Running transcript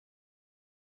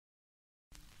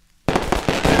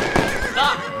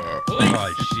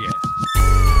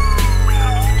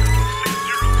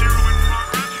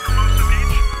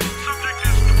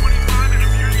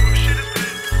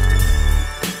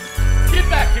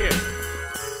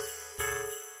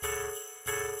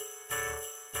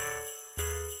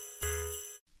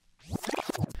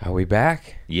Are we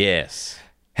back? Yes.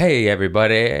 Hey,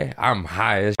 everybody. I'm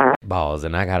high as balls,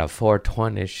 and I got a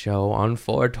 420 show on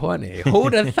 420.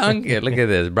 Who'd have thunk it? Look at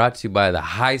this. Brought to you by the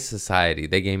High Society.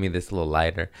 They gave me this little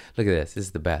lighter. Look at this. This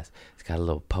is the best. It's got a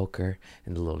little poker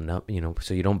and a little nut,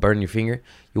 so you don't burn your finger.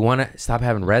 You want to stop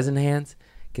having resin hands?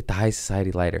 Get the High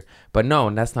Society lighter. But no,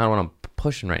 that's not what I'm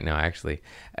pushing right now, actually.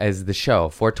 As the show,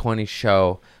 420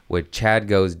 show with Chad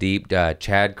Goes Deep,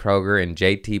 Chad Kroger and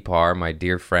JT Parr, my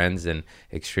dear friends and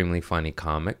extremely funny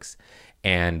comics.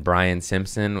 And Brian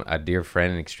Simpson, a dear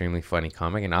friend and extremely funny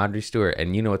comic. And Audrey Stewart.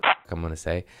 And you know what the fuck I'm going to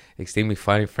say? Extremely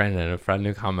funny friend and a friend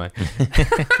new comic.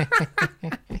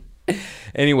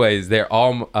 Anyways, they're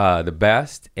all the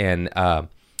best. And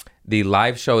the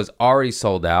live show is already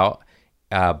sold out.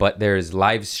 But there's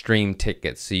live stream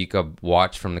tickets. So you could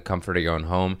watch from the comfort of your own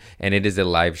home. And it is a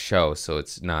live show. So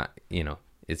it's not,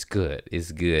 it's good.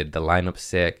 It's good. The lineup's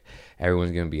sick.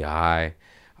 Everyone's going to be high.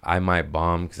 I might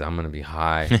bomb because I'm going to be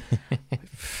high.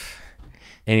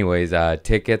 Anyways,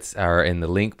 tickets are in the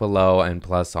link below and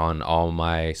plus on all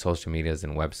my social medias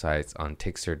and websites on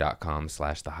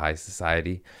Tixter.com/The High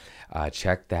Society.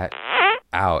 Check that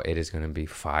out. It is going to be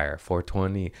fire.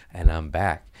 420 and I'm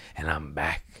back and I'm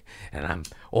back and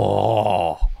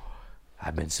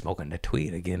I've been smoking the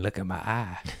tweed again. Look at my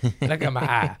eye. Look at my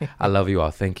eye. I love you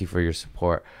all. Thank you for your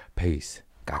support. Peace.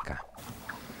 Kaka.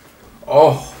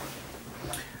 Oh.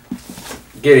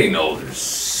 Getting older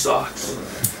sucks.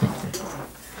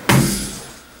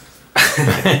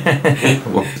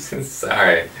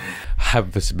 Sorry.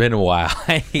 It's been a while.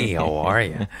 Hey, how are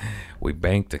you? We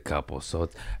banked a couple, so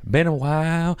it's been a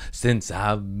while since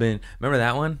I've been... Remember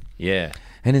that one? Yeah.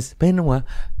 And it's been a while.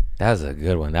 That was a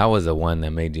good one. That was the one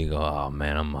that made you go, oh,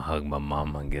 man, I'm going to hug my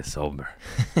mama and get sober.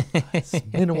 It's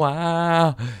been a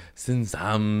while since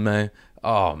I'm...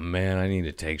 Oh, man, I need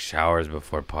to take showers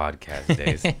before podcast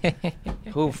days.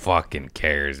 Who fucking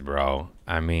cares, bro?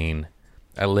 I mean,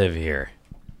 I live here.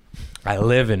 I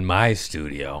live in my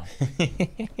studio.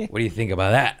 What do you think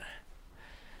about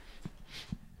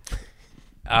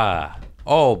that?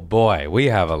 Oh, boy, we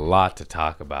have a lot to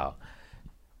talk about.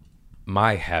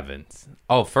 My heavens.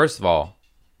 Oh, first of all,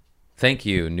 thank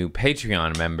you, new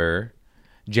Patreon member,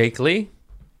 Jake Lee.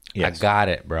 Yes. I got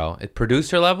it, bro. At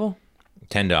producer level?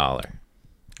 $10.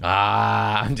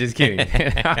 I'm just kidding.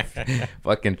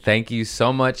 Fucking thank you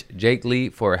so much, Jake Lee,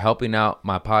 for helping out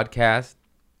my podcast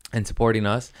and supporting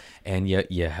us. And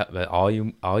all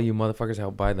you motherfuckers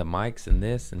help buy the mics and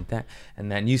this and that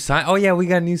and that new sign. Oh yeah, we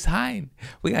got a new sign.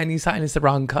 It's the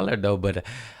wrong color though, but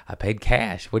I paid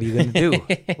cash. What are you gonna do?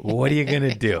 What are you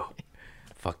gonna do?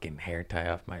 Fucking hair tie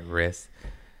off my wrist.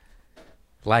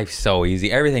 Life's so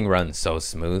easy. Everything runs so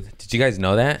smooth. Did you guys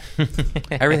know that?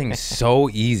 Everything's so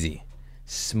easy.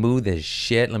 Smooth as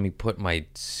shit. Let me put my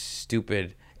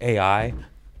stupid AI.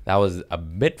 That was a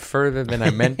bit further than I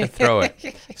meant to throw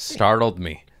it. Startled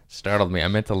me. I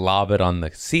meant to lob it on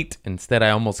the seat. Instead,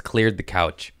 I almost cleared the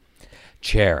couch.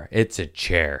 Chair. It's a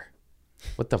chair.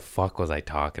 What the fuck was I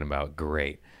talking about?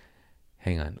 Great.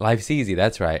 Hang on. Life's easy.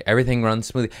 That's right. Everything runs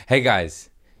smoothly. Hey, guys.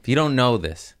 If you don't know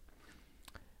this,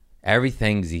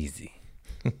 everything's easy.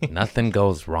 Nothing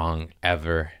goes wrong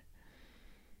ever.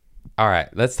 All right,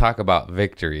 let's talk about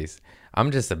victories.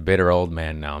 I'm just a bitter old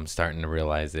man now. I'm starting to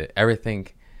realize it.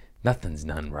 Nothing's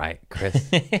done right, Chris.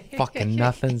 Fucking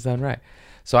nothing's done right.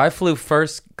 So I flew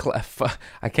first class.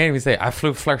 I can't even say it. I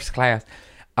flew first class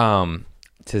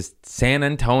to San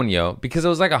Antonio because it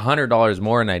was like $100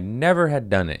 more and I never had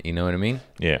done it. You know what I mean?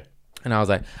 Yeah. And I was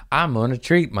like, I'm going to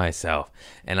treat myself.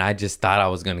 And I just thought I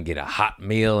was going to get a hot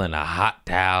meal and a hot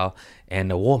towel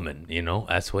and a woman,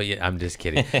 That's what I'm just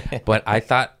kidding. But I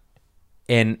thought...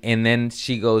 And then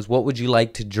she goes, what would you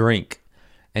like to drink?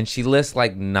 And she lists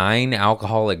like 9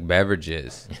 alcoholic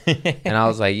beverages. And I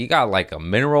was like, you got like a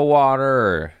mineral water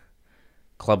or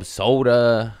club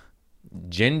soda,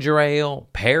 ginger ale,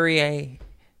 Perrier,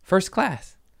 first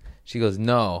class. She goes,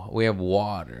 no, we have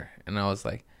water. And I was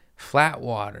like, flat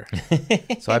water.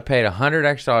 So I paid $100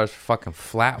 extra for fucking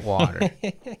flat water.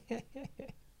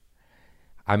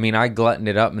 I mean, I gluttoned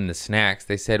it up in the snacks.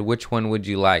 They said, which one would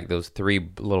you like? Those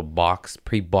 3 little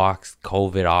pre-boxed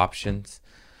COVID options.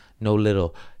 No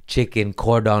little chicken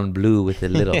cordon bleu with a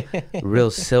little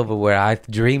real silverware I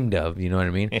dreamed of. You know what I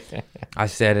mean? I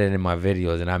said it in my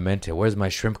videos and I meant it. Where's my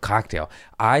shrimp cocktail?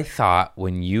 I thought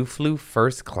when you flew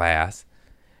first class,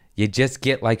 you just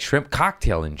get like shrimp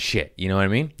cocktail and shit. You know what I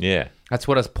mean? Yeah. That's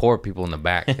what us poor people in the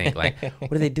back think. Like,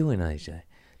 what are they doing?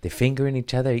 They fingering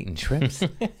each other eating shrimps?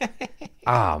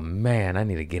 Oh, man, I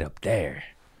need to get up there.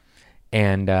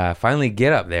 And finally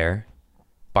get up there,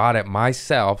 bought it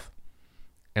myself,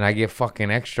 and I get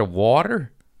fucking extra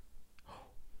water.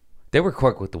 They were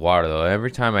quick with the water though.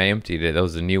 Every time I emptied it, there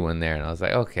was a new one there, and I was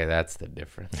like, okay, that's the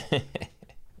difference.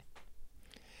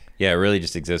 Yeah, it really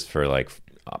just exists for like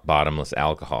bottomless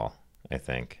alcohol, I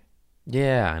think.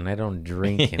 Yeah, and I don't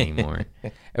drink anymore.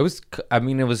 It was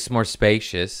more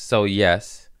spacious, so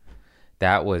yes,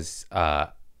 that was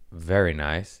very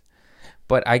nice.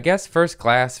 But I guess first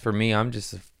class for me, I'm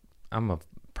a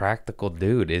practical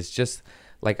dude. It's just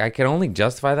like I can only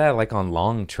justify that like on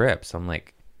long trips. I'm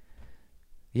like,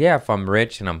 yeah, if I'm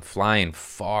rich and I'm flying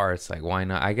far, it's like, why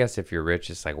not? I guess if you're rich,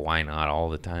 it's like, why not all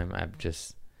the time? I'm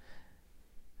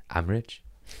rich.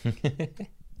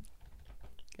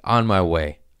 On my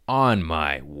way.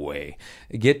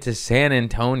 Get to San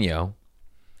Antonio.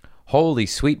 Holy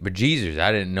sweet bejesus.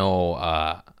 I didn't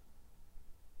know.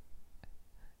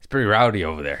 It's pretty rowdy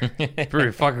over there. It's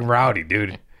pretty fucking rowdy,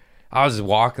 dude. I was just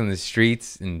walking the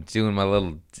streets and doing my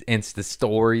little Insta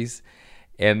stories.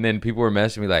 And then people were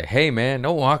messaging me like, hey, man,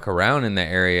 don't walk around in the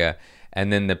area.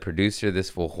 And then the producer, this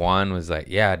fool Juan, was like,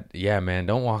 yeah, man,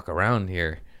 don't walk around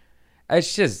here.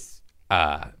 It's just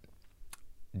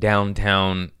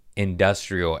downtown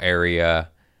industrial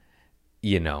area,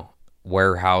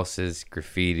 warehouses,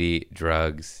 graffiti,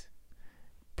 drugs,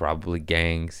 probably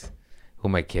gangs. Who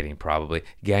am I kidding? Probably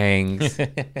gangs.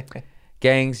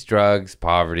 Gangs, drugs,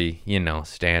 poverty,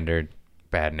 standard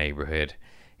bad neighborhood.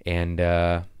 And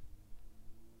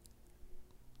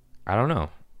I don't know.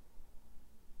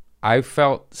 I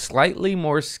felt slightly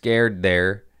more scared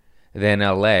there than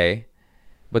LA,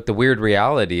 but the weird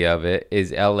reality of it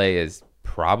is LA is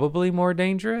probably more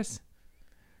dangerous.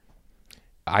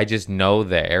 I just know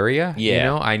the area.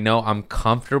 Yeah. I know I'm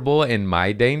comfortable in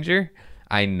my danger.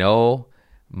 I know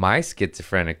my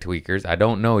schizophrenic tweakers. I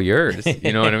don't know yours.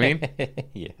 You know what I mean?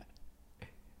 Yeah.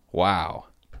 Wow.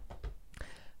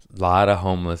 A lot of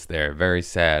homeless there. Very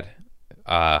sad.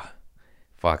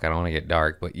 Fuck, I don't want to get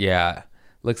dark, but yeah,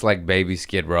 looks like baby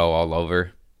Skid Row all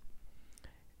over.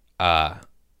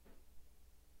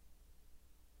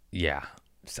 Yeah,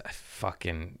 it's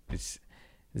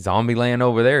zombie land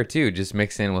over there too, just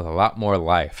mixed in with a lot more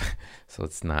life. So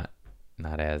it's not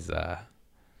as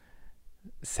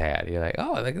sad. You're like,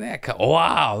 oh, look at that couple.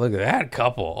 Wow, look at that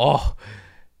couple. Oh,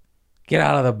 get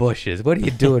out of the bushes. What are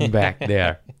you doing back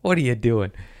there? What are you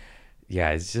doing? Yeah,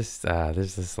 it's just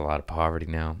there's just a lot of poverty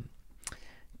now.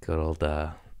 Good old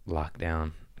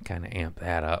lockdown kind of amp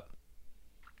that up.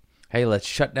 Hey, let's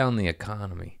shut down the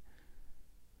economy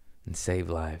and save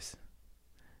lives.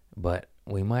 But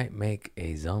we might make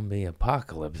a zombie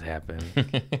apocalypse happen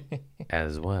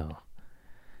as well.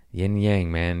 Yin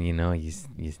yang, man.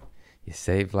 You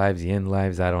save lives, you end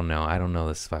lives. I don't know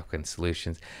this fucking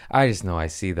solutions. I just know I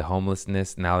see the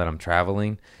homelessness now that I'm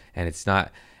traveling, and it's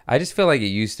not. I just feel like it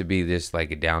used to be just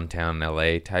like a downtown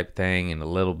LA type thing and a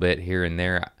little bit here and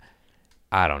there.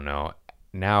 I don't know.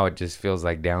 Now it just feels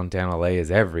like downtown LA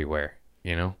is everywhere,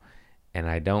 And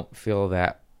I don't feel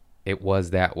that it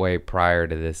was that way prior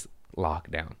to this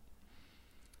lockdown.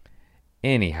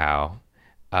 Anyhow,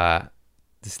 to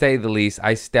say the least,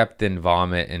 I stepped in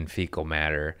vomit and fecal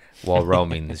matter while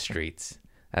roaming the streets.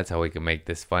 That's how we can make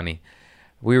this funny.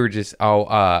 We were just,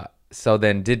 so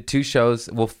then did 2 shows.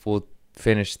 We'll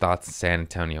finish thoughts in San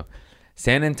Antonio.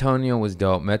 San Antonio was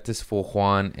dope. Met this fool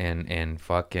Juan and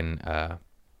fucking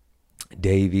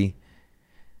Davey,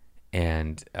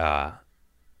 and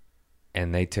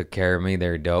they took care of me.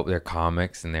 They're dope. They're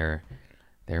comics, and they're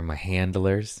my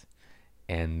handlers.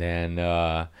 And then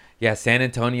San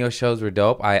Antonio shows were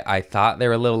dope. I thought they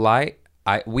were a little light.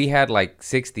 We had like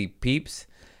 60 peeps,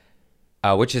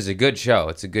 which is a good show.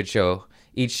 It's a good show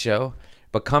each show.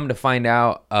 But come to find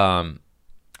out,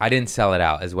 I didn't sell it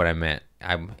out, is what I meant.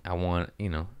 I want,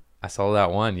 I sold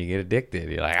out one. You get addicted.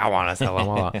 You're like, I want to sell them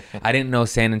all. I didn't know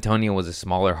San Antonio was a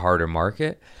smaller, harder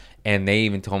market. And they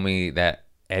even told me that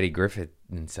Eddie Griffith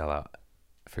didn't sell out.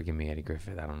 Forgive me, Eddie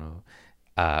Griffith. I don't know.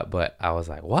 But I was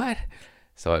like, what?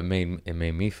 So it made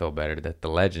me feel better that the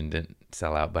legend didn't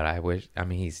sell out. But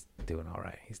he's doing all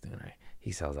right. He's doing all right.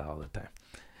 He sells out all the time.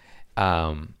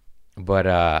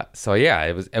 So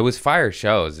yeah, it was fire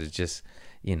shows. It's just,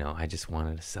 I just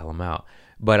wanted to sell them out.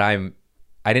 But I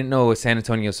didn't know San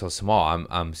Antonio was so small.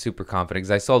 I'm super confident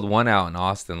because I sold one out in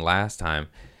Austin last time,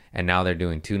 and now they're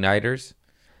doing 2-nighters.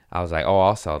 I was like, oh,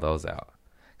 I'll sell those out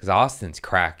because Austin's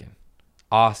cracking.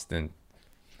 Austin's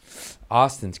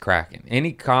cracking.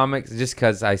 Any comics, just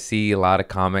because I see a lot of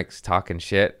comics talking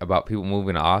shit about people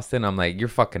moving to Austin, I'm like, you're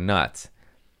fucking nuts.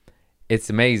 It's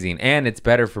amazing, and it's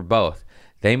better for both.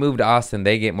 They move to Austin,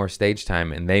 they get more stage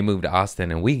time, and they move to Austin,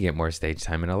 and we get more stage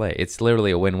time in LA. It's literally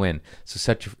a win-win.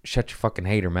 So shut your fucking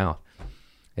hater mouth.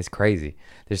 It's crazy.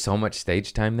 There's so much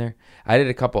stage time there. I did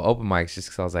a couple open mics just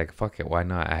because I was like, fuck it, why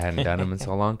not? I hadn't done them in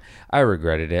so long. I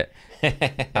regretted it.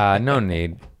 No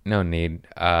need. No need.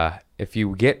 If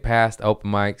you get past open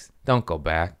mics, don't go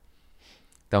back.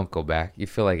 Don't go back. You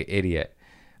feel like an idiot.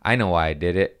 I know why I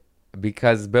did it.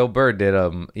 Because Bill Burr did,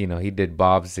 he did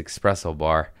Bob's Espresso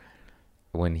Bar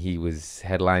when he was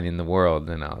headlining the world.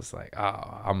 And I was like,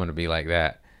 oh, I'm going to be like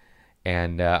that.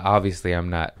 And obviously I'm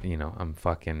not, I'm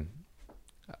fucking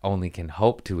only can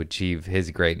hope to achieve his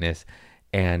greatness.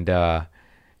 And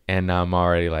I'm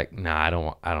already like, nah, I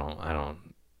don't.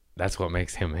 That's what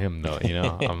makes him though,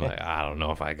 I'm like, I don't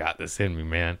know if I got this in me,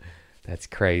 man. That's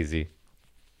crazy.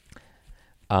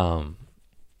 Yeah.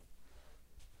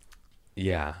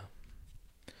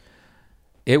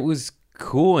 It was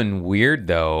cool and weird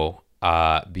though,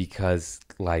 because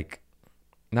like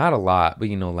not a lot, but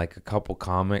like a couple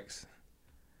comics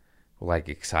were like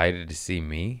excited to see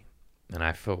me, and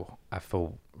I feel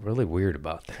really weird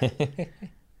about that.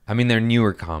 I mean, they're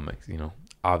newer comics,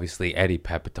 Obviously Eddie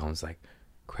Pepitone's like,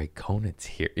 Craig Conant's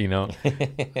here,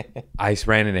 I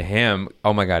ran into him.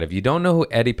 Oh my God, if you don't know who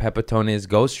Eddie Pepitone is,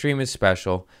 go stream his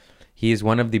special. He is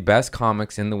one of the best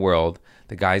comics in the world.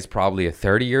 The guy's probably a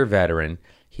 30-year veteran.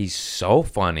 He's so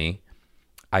funny.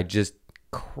 I just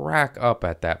crack up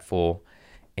at that fool.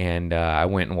 And I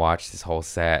went and watched his whole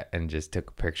set and just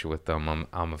took a picture with him.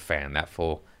 I'm a fan. That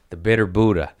fool, the Bitter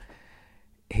Buddha.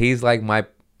 He's like my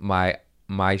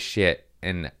shit,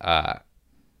 and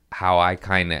how I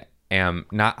kind of am.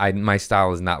 My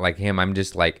style is not like him. I'm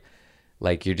just like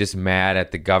you're just mad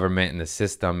at the government and the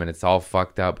system, and it's all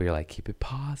fucked up. But you're like, keep it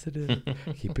positive,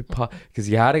 because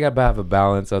you gotta have a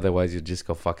balance. Otherwise, you'll just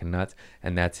go fucking nuts.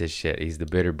 And that's his shit. He's the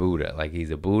Bitter Buddha. Like,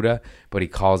 he's a Buddha, but he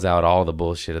calls out all the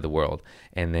bullshit of the world.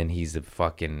 And then he's a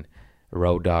fucking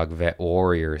road dog vet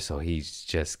warrior. So he's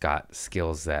just got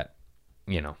skills that,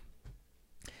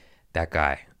 that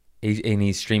guy.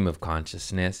 He's stream of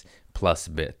consciousness plus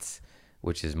bits,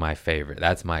 which is my favorite.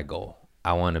 That's my goal.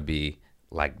 I want to be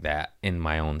like that in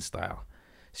my own style.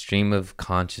 Stream of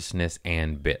consciousness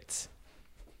and bits.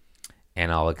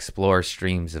 And I'll explore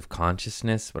streams of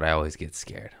consciousness, but I always get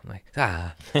scared. I'm like,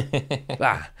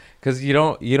 because you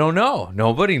don't know.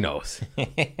 Nobody knows.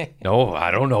 No,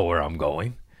 I don't know where I'm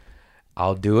going.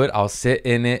 I'll do it. I'll sit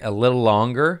in it a little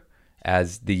longer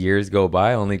as the years go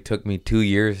by. It only took me 2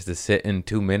 years to sit in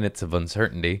 2 minutes of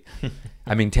uncertainty.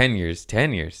 I mean, 10 years.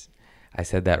 10 years. I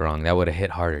said that wrong. That would have hit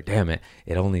harder. Damn it.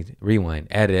 It only, rewind,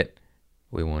 edit.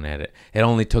 We won't edit. It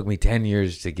only took me 10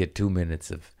 years to get 2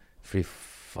 minutes of free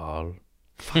fall.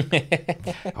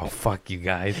 Oh, fuck you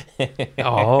guys.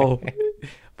 Oh,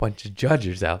 bunch of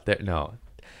judges out there. No.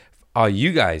 Oh,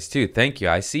 you guys too. Thank you.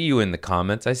 I see you in the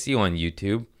comments. I see you on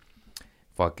YouTube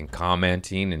fucking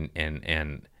commenting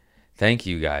and thank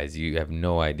you guys. You have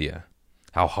no idea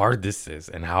how hard this is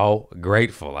and how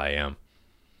grateful I am.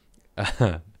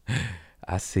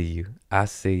 I see you. I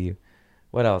see you.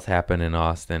 What else happened in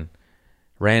Austin?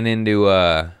 Ran into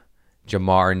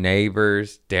Jamar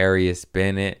Neighbors, Darius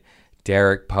Bennett,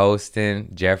 Derek Poston,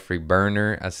 Jeffrey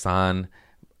Berner, Asan.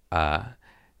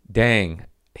 Dang,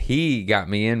 he got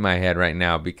me in my head right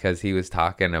now because he was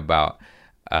talking about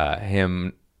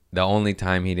him. The only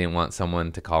time he didn't want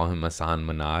someone to call him Hasan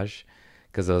Minhaj,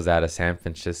 because I was at a San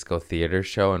Francisco theater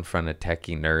show in front of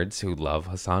techie nerds who love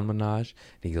Hasan Minhaj.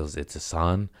 And he goes, it's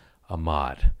Hasan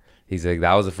Ahmad. He's like,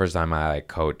 that was the first time I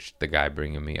coached the guy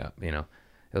bringing me up. It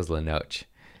was Lenoch.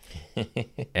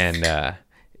 And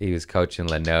he was coaching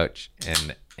Lenoch,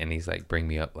 and he's like, bring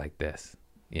me up like this,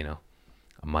 because,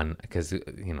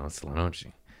 it's Lenoch.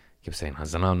 He kept saying,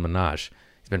 Hasan Minhaj.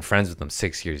 He's been friends with him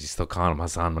 6 years. He's still calling him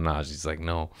Hasan Minhaj. He's like,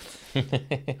 no.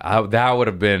 That would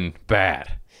have been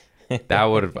bad. I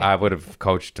would have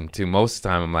coached him too. Most of the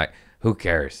time, I'm like, who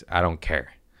cares? I don't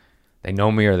care. They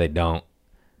know me or they don't.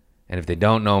 And if they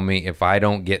don't know me, if I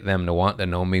don't get them to want to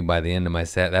know me by the end of my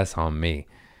set, that's on me.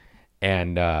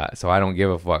 And so I don't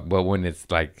give a fuck. But when it's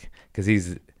like, because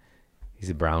he's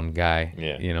a brown guy,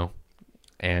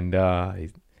 and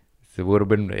he would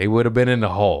have been in the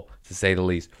hole, to say the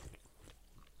least.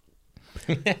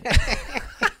 Did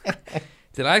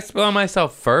I spill on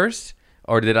myself first,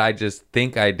 or did I just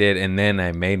think I did and then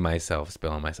I made myself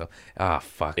spill on myself? Ah,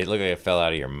 fuck. It looked like it fell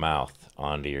out of your mouth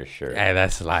onto your shirt. Hey,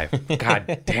 that's life.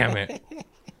 God damn it.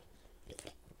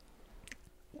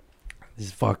 This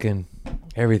is fucking,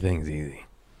 everything's easy.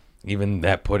 Even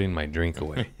that putting my drink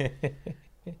away.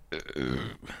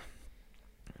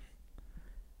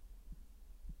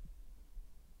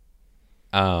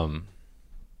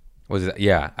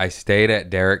 I stayed at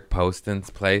Derek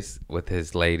Poston's place with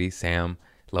his lady, Sam.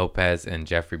 Lopez and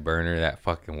Jeffrey Burner, that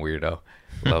fucking weirdo.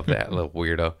 Love that little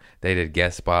weirdo. They did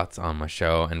guest spots on my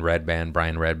show, and Brian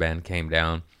Redband came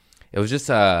down. It was just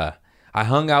I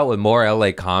hung out with more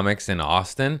LA comics in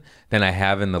Austin than I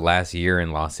have in the last year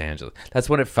in Los Angeles. That's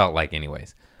what it felt like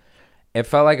anyways. It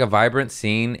felt like a vibrant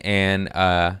scene,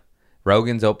 and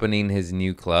Rogan's opening his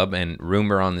new club, and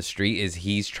rumor on the street is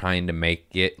he's trying to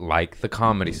make it like the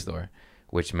Comedy Store,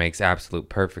 which makes absolute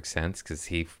perfect sense because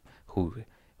who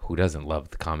doesn't love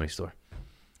the Comedy Store?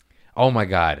 Oh my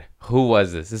God, who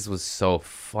was this? This was so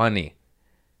funny.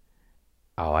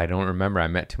 Oh, I don't remember. I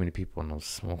met too many people and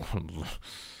smoke on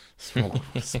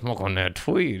that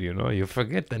tweet. You know, you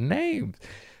forget the names.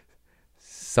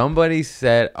 Somebody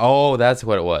said, "Oh, that's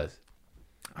what it was."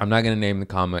 I'm not gonna name the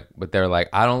comic, but they're like,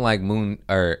 "I don't like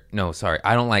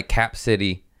I don't like Cap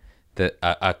City,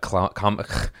 comic."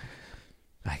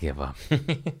 I give up.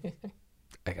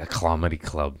 Like a comedy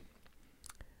club.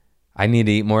 I need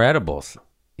to eat more edibles.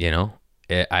 You know,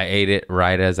 I ate it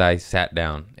right as I sat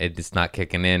down. It's not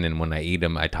kicking in, and when I eat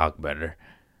them, I talk better.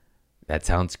 That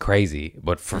sounds crazy,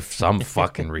 but for some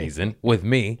fucking reason, with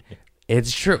me,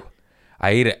 it's true.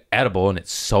 I eat an edible, and it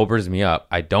sobers me up.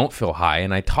 I don't feel high,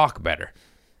 and I talk better.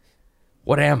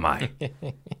 What am I?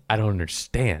 I don't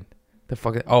understand. The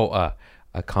fuck? A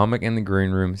comic in the green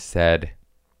room said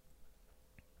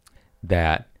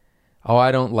that,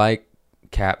 I don't like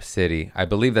Cap City. I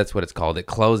believe that's what it's called. It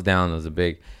closed down. It was a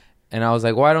big... And I was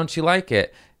like, why don't you like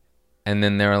it? And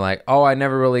then they were like, I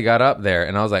never really got up there.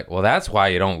 And I was like, well, that's why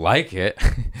you don't like it.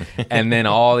 And then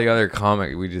all the other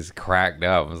comics, we just cracked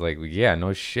up. I was like, yeah,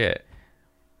 no shit.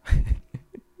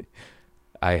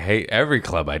 I hate every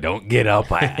club I don't get up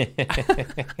at.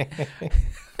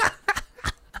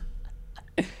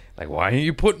 Like, why didn't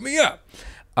you put me up?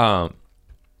 And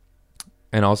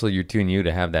also, you're too new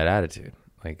to have that attitude.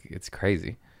 Like, it's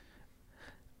crazy.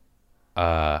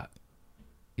 Yeah,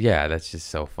 that's just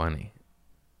so funny.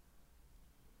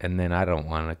 And then I don't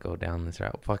want to go down this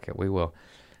route. Fuck it, we will.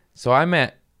 So I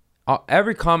met,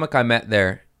 every comic I met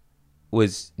there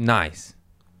was nice.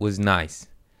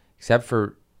 Except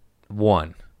for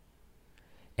one.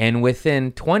 And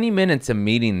within 20 minutes of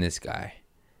meeting this guy,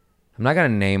 I'm not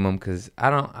going to name him because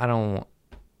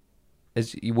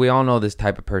we all know this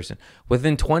type of person.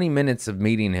 Within 20 minutes of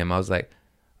meeting him, I was like,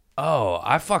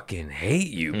 I fucking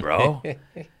hate you, bro.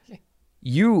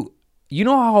 You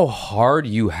know how hard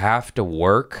you have to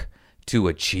work to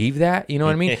achieve that? You know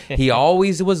what I mean? He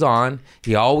always was on.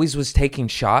 He always was taking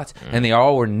shots, and they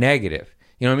all were negative.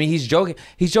 You know what I mean? He's joking.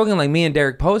 He's joking like me and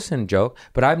Derek Poston joke,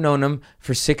 but I've known him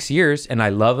for 6 years, and I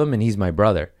love him, and he's my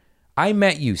brother. I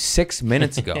met you 6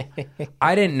 minutes ago.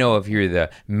 I didn't know if you're the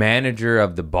manager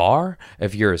of the bar,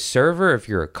 if you're a server, if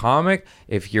you're a comic,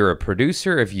 if you're a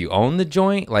producer, if you own the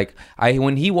joint. Like,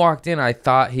 when he walked in, I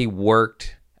thought he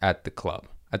worked at the club.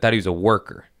 I thought he was a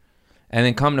worker. And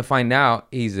then come to find out,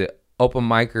 he's an open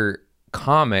micer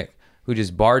comic who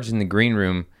just barged in the green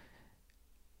room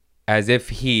as if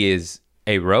he is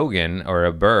a Rogan or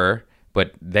a Burr,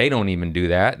 but they don't even do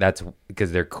that. That's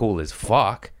because they're cool as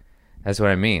fuck. That's what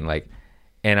I mean. Like,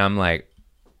 and I'm like,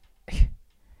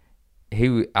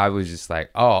 I was just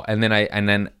like, and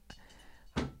then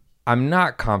I'm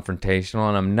not confrontational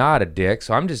and I'm not a dick.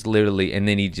 So I'm just literally, and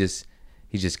then he's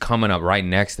just coming up right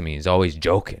next to me. He's always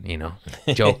joking, you know,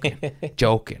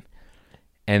 joking.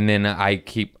 And then I'm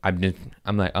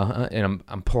like, and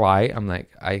I'm polite. I'm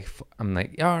like,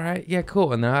 all right, yeah,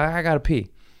 cool. And then I gotta pee.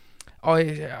 Oh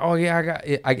yeah,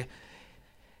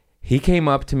 He came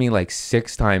up to me like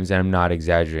 6 times, and I'm not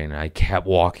exaggerating. I kept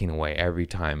walking away every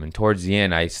time. And towards the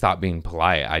end, I stopped being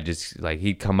polite. I just,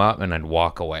 he'd come up and I'd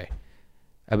walk away.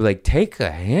 I'd be like, take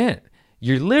a hint.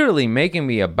 You're literally making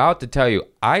me about to tell you,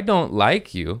 I don't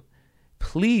like you.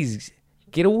 Please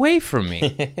get away from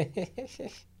me.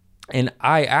 And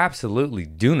I absolutely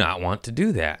do not want to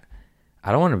do that.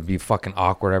 I don't want to be fucking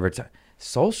awkward every time.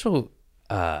 Social,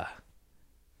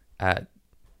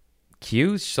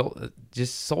 cues,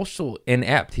 just social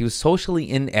inept. He was socially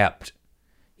inept.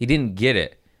 He didn't get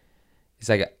it. He's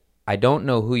like, I don't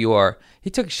know who you are. He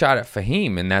took a shot at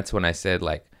Fahim, and that's when I said,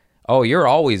 like, oh, you're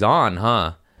always on,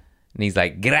 huh? And he's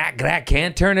like, grak,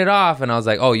 can't turn it off. And I was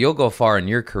like, oh, you'll go far in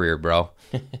your career, bro.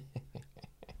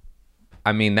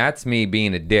 I mean, that's me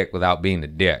being a dick without being a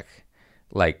dick.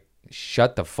 Like,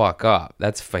 shut the fuck up.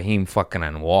 That's Fahim fucking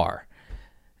Anwar.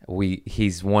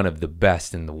 He's one of the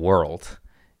best in the world.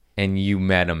 And you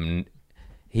met him.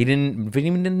 He didn't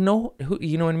even know who,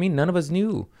 you know what I mean? None of us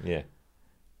knew. Yeah.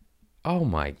 Oh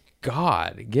my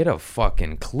God. Get a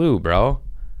fucking clue, bro.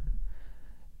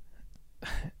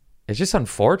 It's just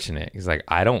unfortunate. He's like,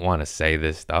 I don't want to say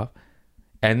this stuff.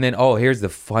 And then, here's the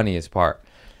funniest part.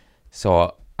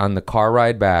 So on the car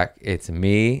ride back, it's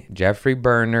me, Jeffrey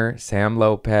Berner, Sam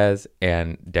Lopez,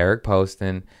 and Derek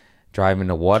Poston driving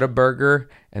to Whataburger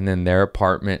and then their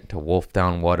apartment to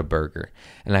Wolfdown Whataburger.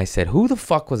 And I said, who the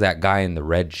fuck was that guy in the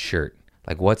red shirt?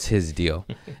 Like, what's his deal?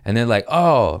 And they're like,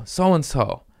 oh,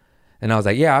 so-and-so. And I was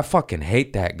like, yeah, I fucking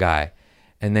hate that guy.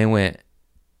 And they went,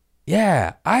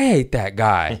 yeah, I hate that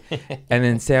guy. And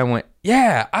then Sam went,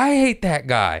 yeah, I hate that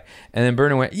guy. And then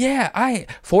Berner went, yeah,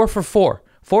 4 for 4.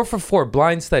 4 for 4,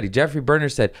 blind study. Jeffrey Berner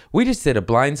said, we just did a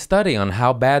blind study on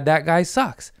how bad that guy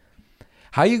sucks.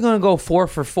 How you going to go 4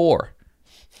 for 4?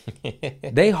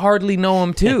 They hardly know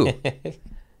him too.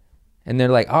 And they're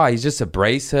like, oh, he's just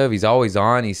abrasive. He's always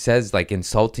on. He says like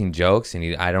insulting jokes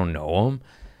and I don't know him.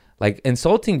 Like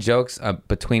insulting jokes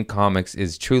between comics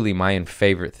is truly my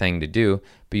favorite thing to do.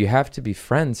 But you have to be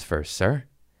friends first, sir.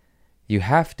 You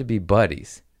have to be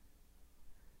buddies.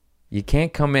 You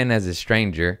can't come in as a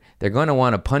stranger. They're going to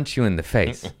want to punch you in the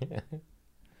face.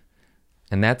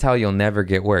 And that's how you'll never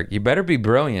get work. You better be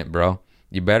brilliant, bro.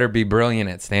 You better be brilliant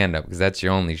at stand-up because that's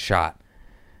your only shot.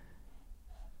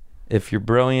 If you're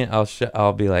brilliant,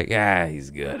 I'll be like, yeah, he's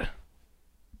good.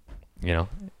 You know,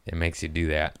 it makes you do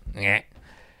that.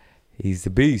 He's the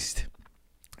beast.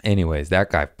 Anyways, that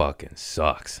guy fucking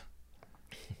sucks.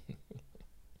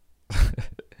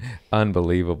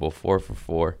 Unbelievable. 4 for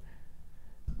 4.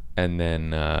 And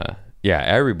then, yeah,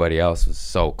 everybody else was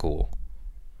so cool.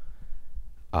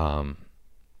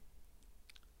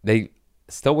 They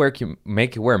still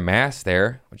make you wear masks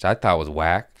there, which I thought was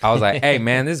whack. I was like, hey,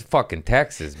 man, this is fucking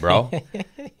Texas, bro.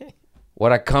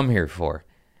 What I come here for?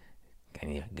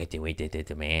 Can you get away with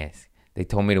the mask? They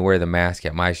told me to wear the mask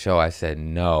at my show. I said,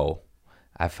 no.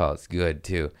 I felt good,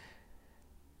 too.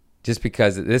 Just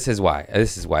because this is why.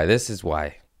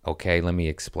 Okay, let me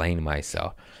explain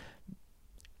myself.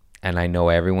 And I know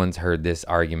everyone's heard this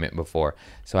argument before.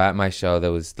 So at my show,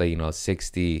 there was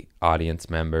 60 audience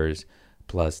members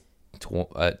plus,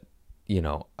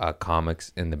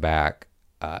 comics in the back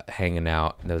hanging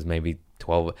out. There was maybe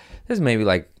 12. There's maybe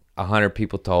like 100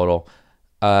 people total.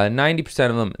 90%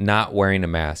 of them not wearing a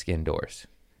mask indoors.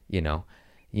 The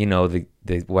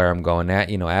where I'm going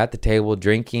at. At the table,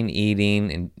 drinking,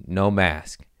 eating, and no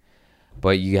mask.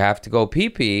 But you have to go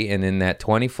pee-pee, and in that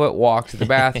 20-foot walk to the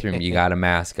bathroom, you got to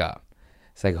mask up.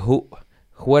 It's like,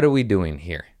 what are we doing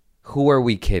here? Who are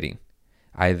we kidding?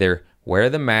 Either wear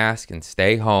the mask and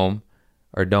stay home,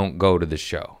 or don't go to the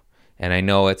show. And I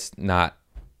know it's not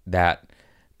that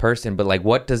person, but like,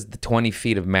 what does the 20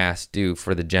 feet of mask do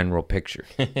for the general picture?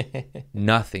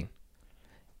 Nothing.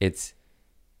 It's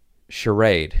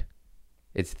charade.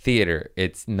 It's theater.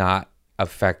 It's not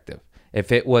effective. If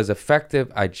it was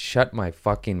effective, I'd shut my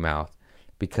fucking mouth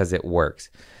because it works.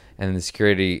 And the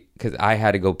security, because I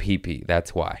had to go pee-pee.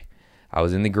 That's why. I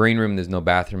was in the green room. There's no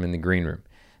bathroom in the green room.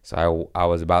 So I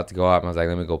was about to go up. And I was like,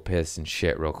 let me go piss and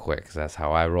shit real quick. Because that's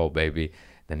how I roll, baby.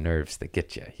 The nerves that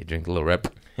get you. You drink a little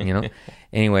rip,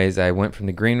 Anyways, I went from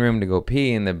the green room to go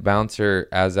pee. And the bouncer,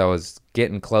 as I was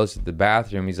getting close to the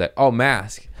bathroom, he's like, oh,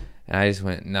 mask. And I just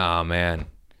went, nah, man.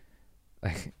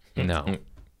 Like, no.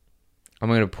 I'm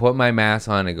going to put my mask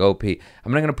on and go pee.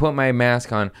 I'm not going to put my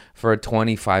mask on for a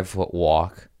 25-foot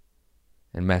walk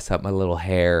and mess up my little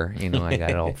hair. I got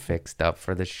it all fixed up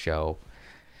for the show.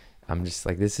 I'm just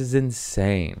like, this is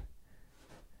insane.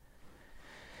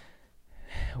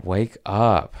 Wake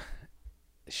up.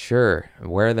 Sure,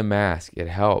 wear the mask. It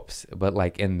helps. But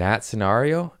like in that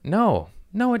scenario, no,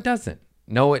 it doesn't.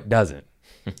 No, it doesn't.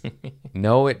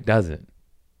 No, it doesn't.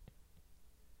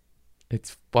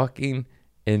 It's fucking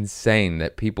insane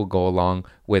that people go along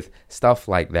with stuff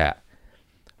like that.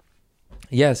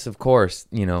 Yes, of course,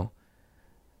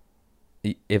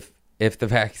 if the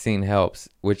vaccine helps,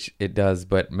 which it does,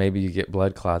 but maybe you get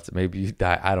blood clots, maybe you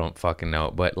die, I don't fucking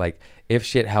know. But like, if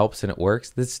shit helps and it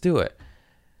works, let's do it.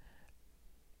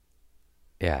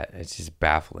 Yeah, it's just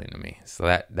baffling to me. So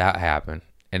that happened,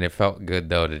 and it felt good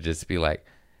though to just be like,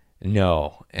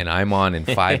 no, and I'm on in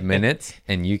 5 minutes,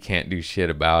 and you can't do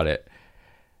shit about it.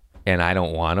 And I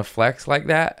don't want to flex like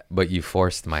that, but you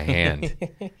forced my hand.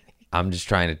 I'm just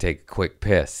trying to take a quick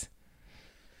piss.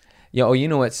 You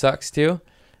know what sucks too?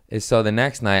 Is so the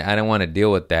next night, I didn't want to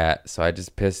deal with that. So I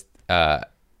just pissed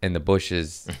in the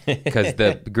bushes because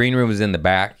the green room was in the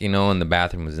back, and the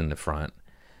bathroom was in the front.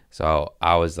 So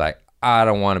I was like, I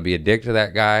don't want to be a dick to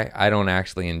that guy. I don't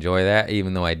actually enjoy that,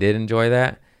 even though I did enjoy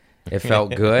that. It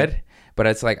felt good. But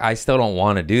it's like, I still don't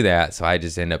want to do that. So I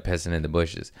just end up pissing in the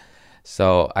bushes.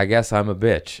 So I guess I'm a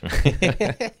bitch.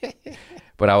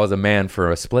 But I was a man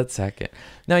for a split second.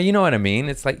 Now, you know what I mean?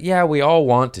 It's like, yeah, we all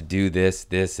want to do this,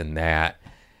 and that.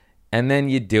 And then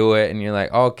you do it, and you're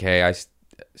like, okay, I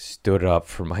stood up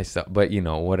for myself, but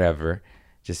whatever.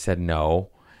 Just said no.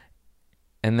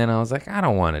 And then I was like, I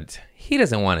don't want to. He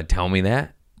doesn't want to tell me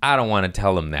that. I don't want to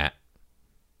tell him that.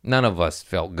 None of us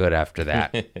felt good after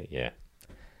that. Yeah.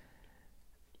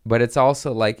 But it's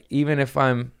also like, even if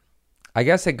I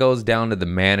guess it goes down to the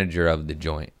manager of the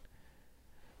joint.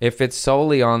 If it's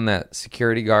solely on that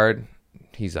security guard,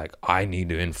 he's like, I need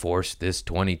to enforce this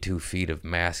 22 feet of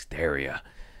masked area,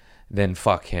 then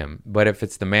fuck him. But if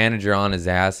it's the manager on his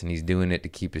ass and he's doing it to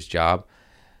keep his job,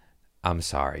 I'm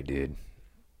sorry, dude.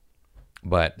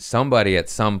 But somebody at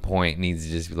some point needs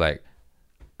to just be like,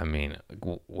 I mean,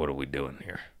 what are we doing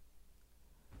here?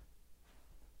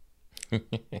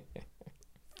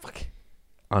 Fuck.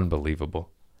 Unbelievable.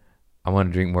 I want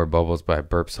to drink more bubbles, but I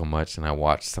burp so much, and I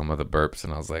watched some of the burps,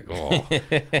 and I was like, oh,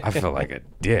 I feel like a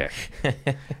dick.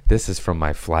 This is from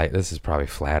my flight. This is probably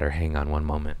flatter. Hang on one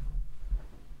moment.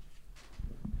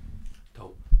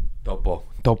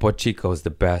 Topo Chico is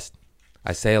the best.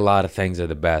 I say a lot of things are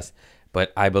the best,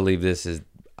 but I believe this is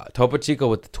Topo Chico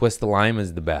with the twist of lime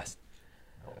is the best.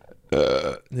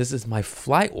 This is my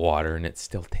flight water, and it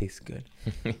still tastes good.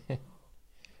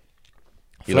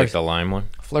 You like the lime one?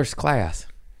 First class.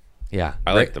 Yeah.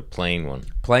 I like the plain one.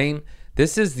 Plain.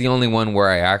 This is the only one where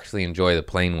I actually enjoy the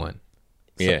plain one.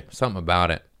 Yeah. Something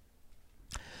about it.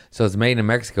 So it's made in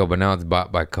Mexico, but now it's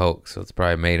bought by Coke, so it's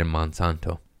probably made in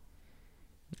Monsanto.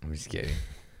 I'm just kidding.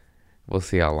 We'll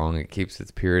see how long it keeps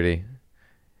its purity.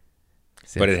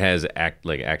 But it has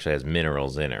actually has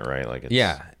minerals in it, right? Like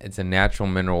it's a natural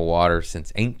mineral water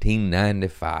since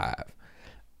 1895,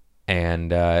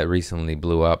 and it recently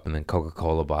blew up, and then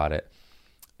Coca-Cola bought it,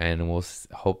 and we'll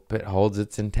hope it holds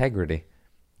its integrity.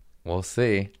 We'll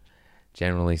see.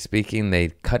 Generally speaking, they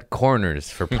cut corners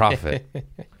for profit.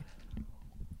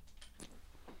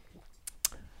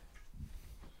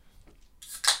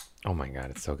 Oh my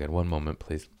God, it's so good. One moment,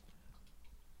 please.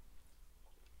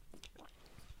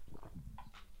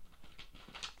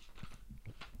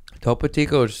 Topo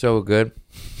Chico is so good.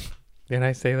 Did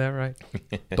I say that right?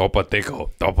 Topo Chico.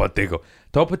 Topo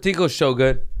Chico is so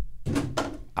good.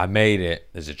 I made it.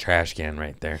 There's a trash can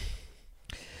right there.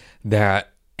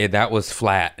 That was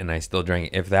flat, and I still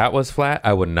drank it. If that was flat,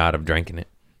 I would not have drank it.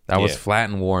 That was flat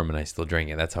and warm, and I still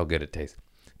drank it. That's how good it tastes.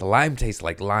 The lime tastes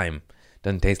like lime.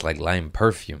 Doesn't taste like lime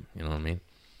perfume. You know what I mean?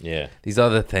 Yeah. These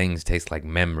other things taste like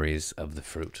memories of the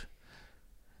fruit.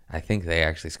 I think they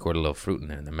actually squirt a little fruit in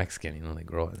there. They're Mexican, they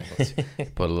grow it. They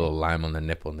put a little lime on the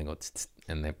nipple, and they go, tss,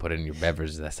 and they put it in your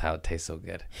beverage. That's how it tastes so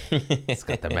good. It's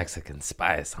got the Mexican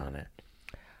spice on it.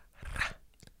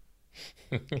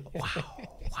 Wow.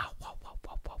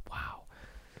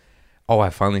 Oh,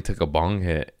 I finally took a bong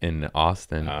hit in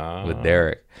Austin with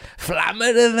Derek. Fly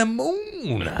me to the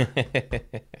moon.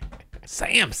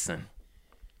 Samson.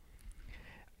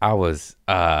 I was,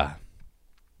 oh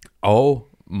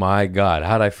my God,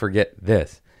 how'd I forget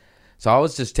this? So I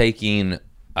was just taking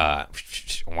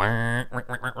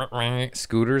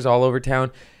scooters all over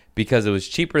town because it was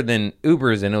cheaper than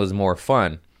Ubers and it was more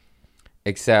fun.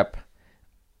 Except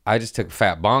I just took a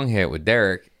fat bong hit with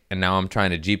Derek, and now I'm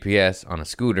trying to GPS on a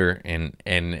scooter, and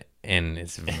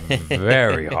it's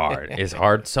very hard. It's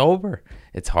hard sober.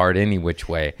 It's hard any which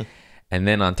way. And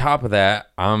then on top of that,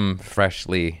 I'm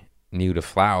freshly new to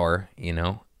flower, and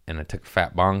I took a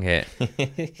fat bong hit.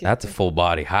 That's a full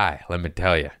body high, let me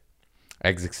tell you.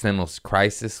 Existential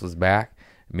crisis was back.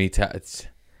 Let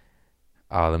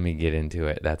me get into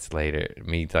it. That's later.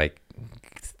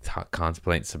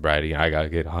 Contemplating sobriety. I gotta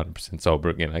get 100% sober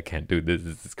again. I can't do this.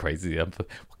 This is crazy. What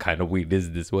kind of weed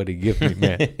is this? What did he give me,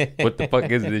 man? What the fuck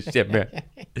is this shit, man?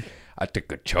 I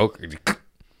took a choke.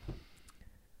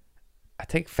 I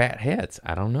take fat hits.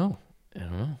 I don't know.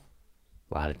 A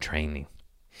lot of training.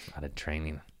 Know how to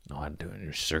do it.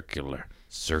 You're circular.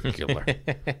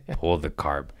 Pull the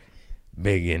carb.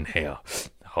 Big inhale.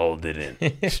 Hold it in.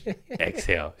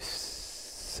 Exhale.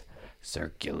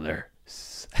 Circular.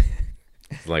 It's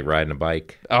like riding a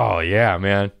bike. Oh, yeah,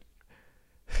 man.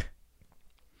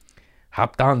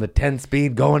 Hopped on the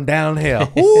 10-speed going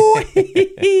downhill.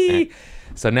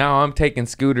 So now I'm taking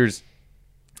scooters,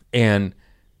 and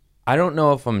I don't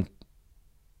know if I'm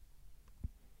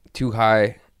too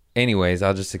high. Anyways,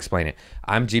 I'll just explain it.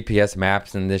 I'm GPS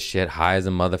maps and this shit high as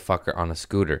a motherfucker on a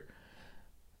scooter.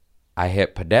 I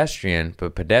hit pedestrian,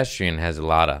 but pedestrian has a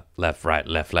lot of left, right,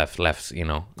 left, lefts,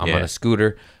 I'm on a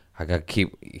scooter. I got to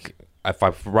keep... If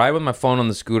I ride with my phone on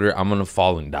the scooter, I'm going to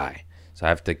fall and die. So I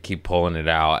have to keep pulling it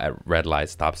out at red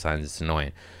lights, stop signs. It's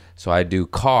annoying. So I do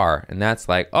car, and that's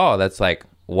like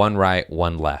one right,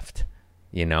 one left.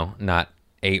 Not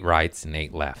 8 rights and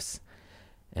 8 lefts.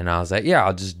 And I was like, yeah,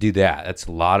 I'll just do that. That's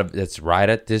right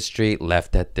at this street,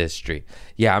 left at this street.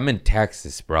 Yeah, I'm in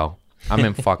Texas, bro. I'm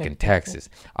in fucking Texas.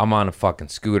 I'm on a fucking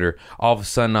scooter. All of a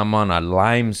sudden, I'm on a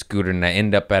Lime scooter and I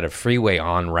end up at a freeway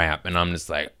on-ramp. And I'm just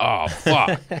like, oh,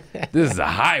 fuck. This is a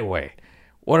highway.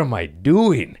 What am I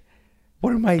doing?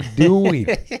 What am I doing?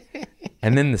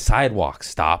 And then the sidewalk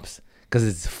stops because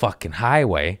it's a fucking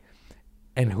highway.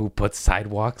 And who puts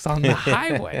sidewalks on the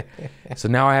highway? So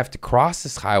now I have to cross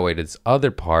this highway to this other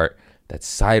part, that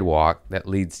sidewalk that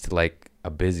leads to like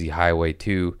a busy highway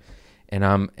too.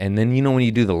 And then you know when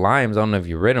you do the limes, I don't know if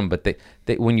you read them, but they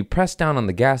when you press down on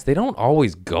the gas, they don't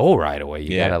always go right away.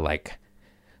 You gotta like,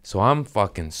 so I'm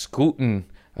fucking scooting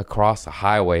across the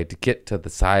highway to get to the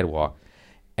sidewalk,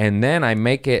 and then I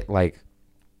make it like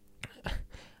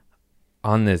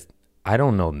on this. I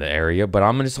don't know the area, but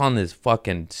I'm just on this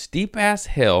fucking steep ass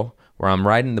hill where I'm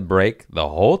riding the brake the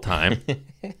whole time,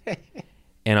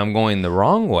 and I'm going the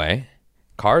wrong way.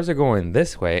 Cars are going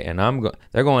this way, and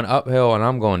they're going uphill, and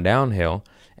I'm going downhill,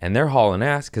 and they're hauling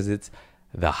ass because it's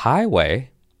the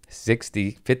highway,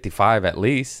 60, 55 at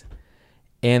least,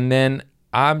 and then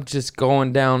I'm just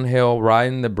going downhill,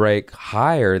 riding the brake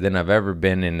higher than I've ever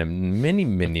been in many,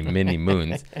 many, many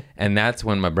moons, and that's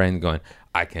when my brain's going,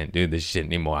 I can't do this shit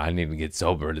anymore. I need to get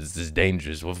sober. This is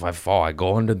dangerous. What if I fall? I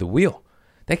go under the wheel.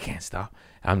 They can't stop.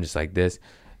 I'm just like this.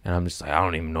 And I'm just like, I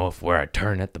don't even know where I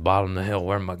turn at the bottom of the hill.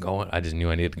 Where am I going? I just knew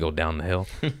I needed to go down the hill.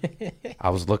 I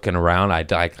was looking around.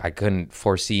 I couldn't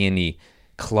foresee any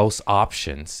close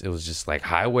options. It was just like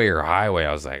highway or highway.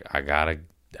 I was like, I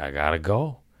gotta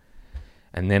go.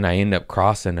 And then I end up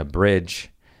crossing a bridge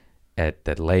at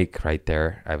the lake right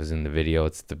there. I was in the video.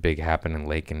 It's the big happening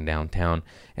lake in downtown.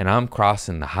 And I'm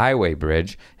crossing the highway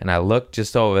bridge. And I look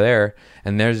just over there.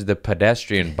 And there's the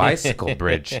pedestrian bicycle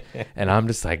bridge. And I'm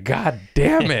just like, God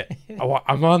damn it.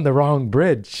 I'm on the wrong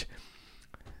bridge.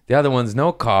 The other one's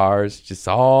no cars. Just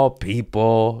all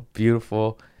people.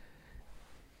 Beautiful.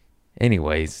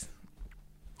 Anyways.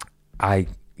 I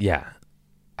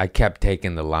kept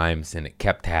taking the limes. And it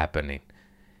kept happening.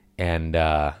 And,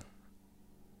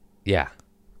 yeah,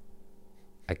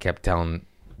 I kept telling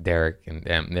Derek and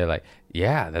them, they're like,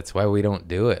 yeah, that's why we don't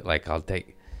do it. Like,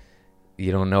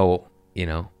 you don't know,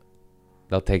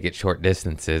 they'll take it short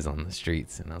distances on the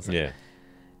streets. And I was like,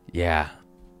 yeah,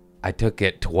 I took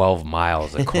it 12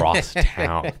 miles across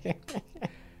town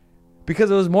because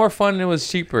it was more fun and it was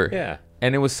cheaper. Yeah.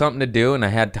 And it was something to do and I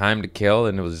had time to kill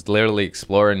and it was literally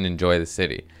explore and enjoy the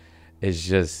city. It's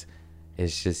just,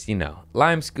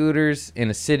 Lime scooters in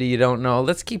a city you don't know.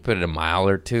 Let's keep it a mile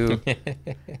or two.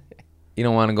 You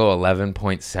don't want to go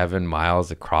 11.7 miles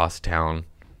across town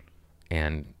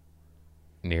and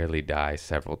nearly die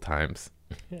several times.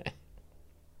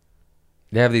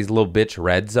 They have these little bitch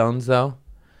red zones, though,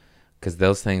 because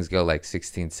those things go like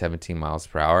 16, 17 miles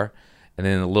per hour. And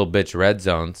then the little bitch red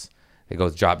zones, it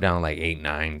goes drop down like 8,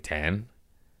 9, 10.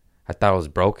 I thought it was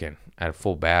broken. I had a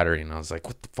full battery, and I was like,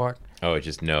 what the fuck? Oh, it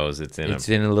just knows it's in it's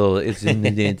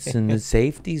in the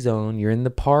safety zone. You're in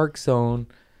the park zone.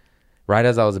 Right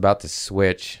as I was about to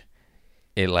switch,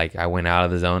 I went out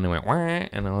of the zone and went wah,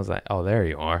 and I was like, oh, there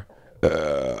you are.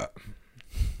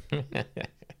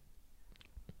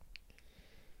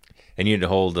 And you had to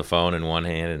hold the phone in one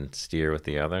hand and steer with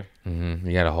the other? Mm-hmm.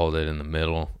 You got to hold it in the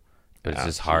middle. But it's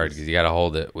just hard because you got to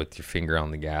hold it with your finger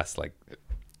on the gas.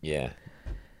 Yeah.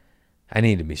 I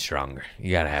need to be stronger.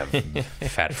 You got to have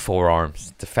fat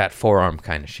forearms. It's a fat forearm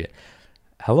kind of shit.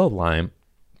 Hello, Lime.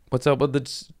 What's up with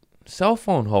the cell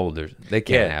phone holders? They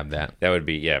can't have that. That would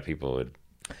be, people would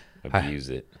abuse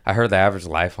it. I heard the average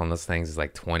life on those things is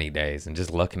like 20 days. And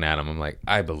just looking at them, I'm like,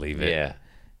 I believe it. Yeah.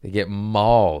 They get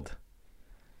mauled.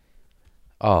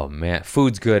 Oh, man.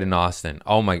 Food's good in Austin.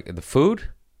 Oh, my. The food?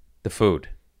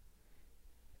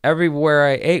 Everywhere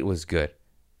I ate was good.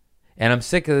 And I'm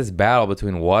sick of this battle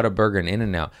between Whataburger and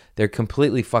In-N-Out. They're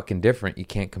completely fucking different. You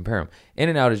can't compare them.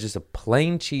 In-N-Out is just a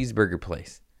plain cheeseburger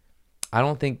place. I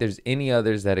don't think there's any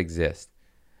others that exist.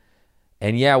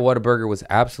 And yeah, Whataburger was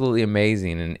absolutely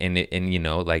amazing.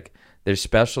 And their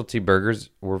specialty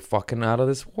burgers were fucking out of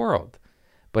this world.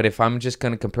 But if I'm just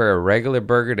going to compare a regular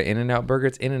burger to In-N-Out burger,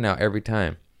 it's In-N-Out every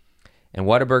time. And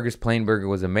Whataburger's plain burger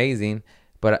was amazing.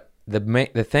 But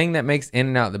the thing that makes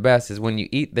In-N-Out the best is when you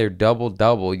eat their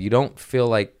double, you don't feel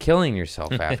like killing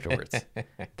yourself afterwards.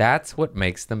 That's what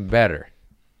makes them better.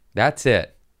 That's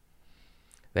it.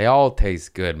 They all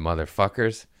taste good,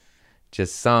 motherfuckers.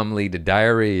 Just some lead to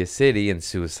diarrhea city and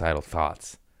suicidal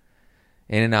thoughts.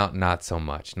 In-N-Out, not so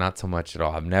much. Not so much at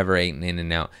all. I've never eaten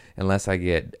In-N-Out unless I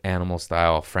get animal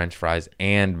style French fries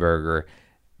and burger.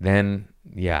 Then,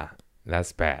 yeah,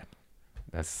 that's bad.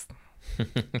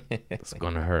 It's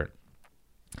gonna hurt.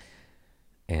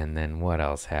 And then what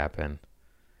else happened?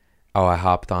 Oh, I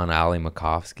hopped on Ali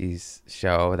Makovsky's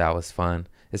show. That was fun.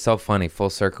 It's so funny, full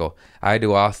circle. I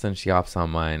do Austin, she hops on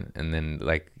mine, and then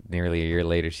like nearly a year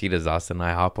later, she does Austin, and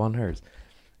I hop on hers.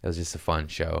 It was just a fun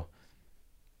show.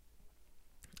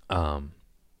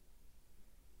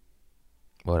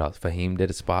 What else? Fahim did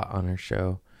a spot on her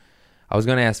show. I was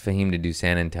gonna ask Fahim to do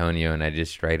San Antonio, and I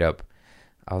just straight up,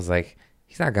 I was like,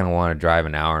 he's not gonna want to drive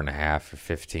an hour and a half for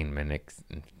 15 minutes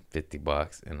and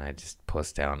 $50, and I just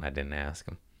pussed out and I didn't ask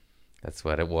him. That's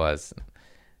what it was.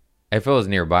 If it was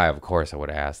nearby, of course I would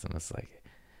have asked him. It's like,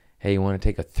 hey, you want to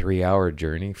take a 3-hour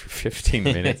journey for 15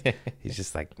 minutes? He's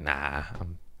just like, nah.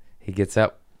 He gets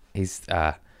up. He's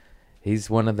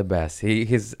one of the best.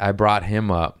 I brought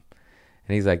him up,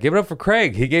 and he's like, give it up for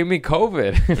Craig. He gave me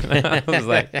COVID. I was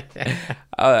like,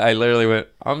 I literally went,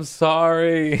 I'm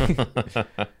sorry.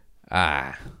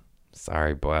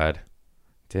 Sorry, bud.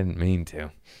 Didn't mean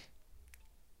to.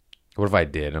 What if I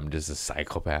did? I'm just a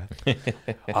psychopath.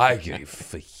 I gave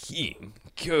Fahim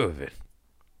COVID.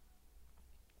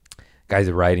 Guy's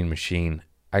a writing machine.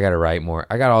 I gotta write more.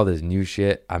 I got all this new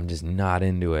shit. I'm just not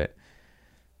into it.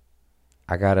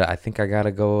 I think I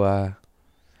gotta go.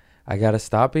 I gotta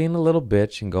stop being a little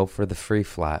bitch and go for the free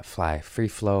flow,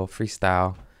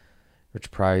 freestyle.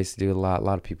 Rich Pryor used to do a lot. A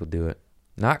lot of people do it.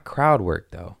 Not crowd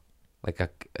work though.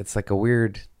 It's like a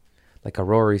weird, like a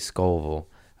Rory Scovel.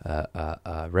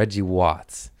 Reggie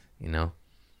Watts, you know,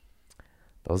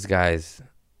 those guys,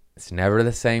 it's never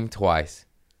the same twice.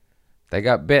 They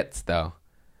got bits though.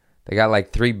 They got like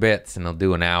 3 bits and they'll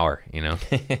do an hour, you know.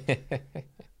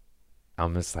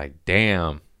 I'm just like,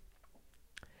 damn.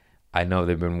 I know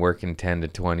they've been working 10 to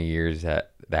 20 years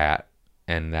at that,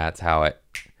 and that's how it.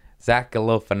 Zach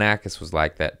Galifianakis was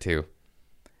like that too.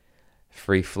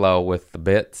 Free flow with the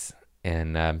bits,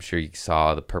 and I'm sure you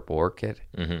saw the Purple Orchid.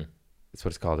 Mm-hmm. That's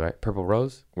what it's called, right? Purple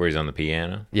Rose? Where he's on the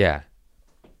piano? Yeah.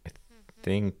 I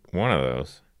think one of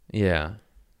those. Yeah.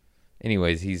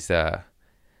 Anyways, he's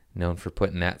known for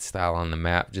putting that style on the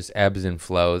map. Just ebbs and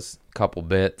flows, couple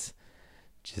bits,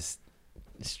 just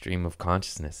stream of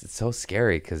consciousness. It's so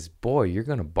scary because, boy, you're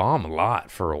going to bomb a lot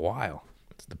for a while.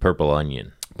 It's the Purple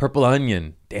Onion. Purple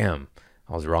Onion. Damn.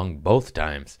 I was wrong both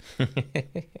times.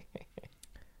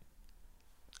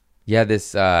 Yeah,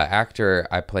 this actor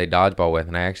I played dodgeball with,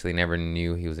 and I actually never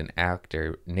knew he was an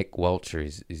actor. Nick Welcher,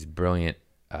 he's a brilliant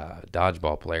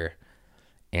dodgeball player,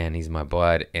 and he's my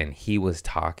bud. And he was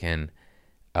talking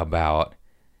about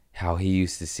how he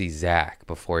used to see Zach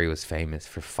before he was famous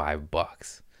for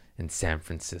 $5 in San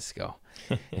Francisco.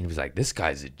 And he was like, this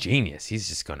guy's a genius. He's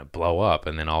just going to blow up.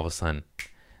 And then all of a sudden,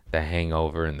 The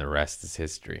Hangover, and the rest is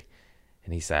history.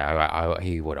 And he said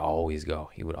he would always go.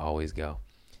 He would always go.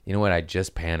 You know what? I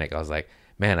just panicked. I was like,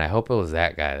 man, I hope it was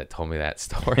that guy that told me that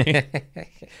story.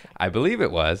 I believe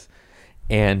it was.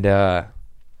 And,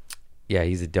 yeah,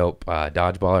 he's a dope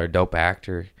dodgeballer, dope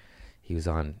actor. He was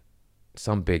on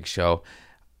some big show.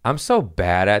 I'm so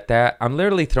bad at that. I'm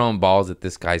literally throwing balls at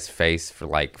this guy's face for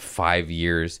like 5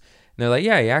 years. And they're like,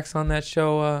 yeah, he acts on that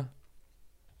show,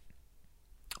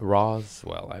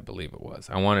 Roswell, I believe it was.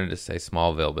 I wanted to say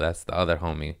Smallville, but that's the other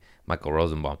homie, Michael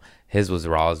Rosenbaum. His was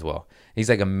Roswell. He's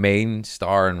like a main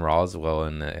star in Roswell,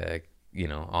 and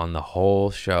on the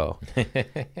whole show.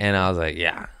 And I was like,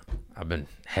 yeah, I've been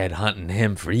headhunting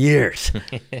him for years.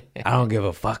 I don't give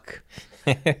a fuck.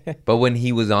 But when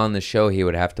he was on the show, he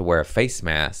would have to wear a face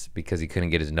mask because he couldn't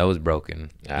get his nose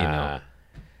broken.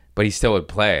 But he still would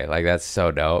play. Like, that's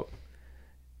so dope.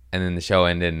 And then the show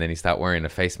ended, and then he stopped wearing a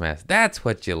face mask. That's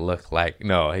what you look like.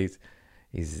 No,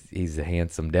 he's a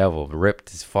handsome devil,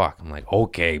 ripped as fuck. I'm like,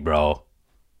 okay, bro,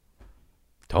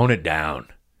 tone it down.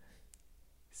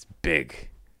 It's big.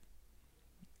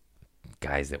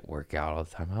 Guys that work out all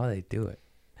the time, how do they do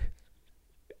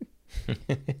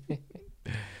it?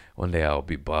 One day I'll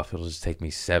be buff. It'll just take me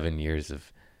 7 years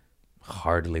of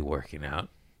hardly working out.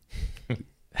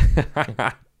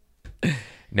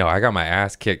 No, I got my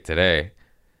ass kicked today.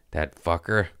 That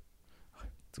fucker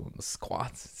doing the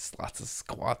squats. It's lots of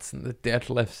squats and the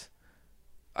deadlifts.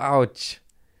 Ouch.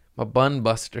 My bun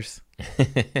busters.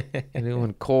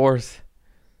 Doing cores.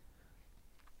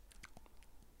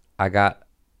 I got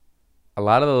a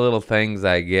lot of the little things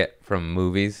I get from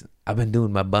movies. I've been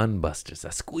doing my bun busters.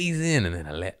 I squeeze in and then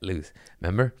I let loose.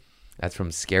 Remember? That's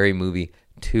from Scary Movie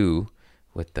 2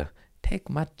 with the take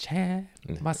my chance,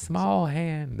 my small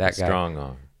hand. That guy. Strong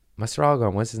arm. My strong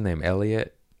arm. What's his name?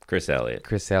 Elliot? Chris Elliott.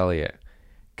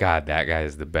 God, that guy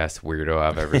is the best weirdo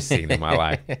I've ever seen in my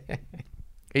life.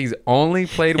 He's only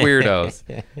played weirdos,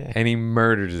 and he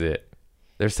murders it.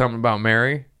 There's something about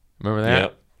Mary. Remember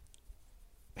that?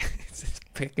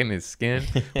 picking his skin.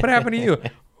 What happened to you?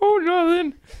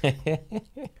 Oh, nothing.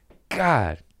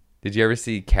 God. Did you ever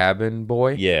see Cabin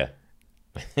Boy? Yeah.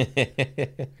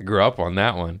 I grew up on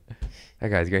that one. That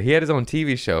guy's great. He had his own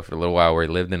TV show for a little while where he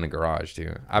lived in a garage,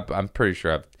 too. I'm pretty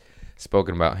sure I've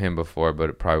spoken about him before, but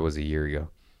it probably was a year ago.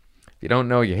 If you don't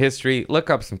know your history,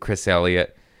 look up some Chris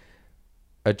Elliott.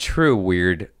 A true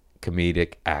weird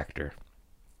comedic actor.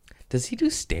 Does he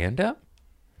do stand-up?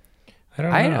 I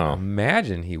don't I know.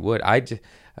 imagine he would.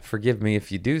 Forgive me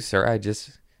if you do, sir.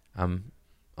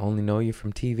 Only know you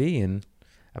from TV, and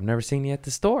I've never seen you at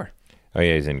the store. Oh,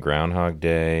 yeah, he's in Groundhog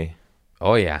Day.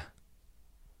 Oh, yeah.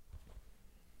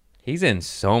 He's in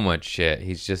so much shit.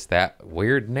 He's just that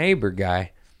weird neighbor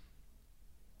guy.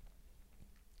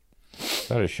 I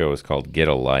thought his show was called Get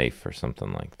a Life or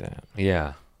something like that.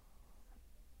 Yeah.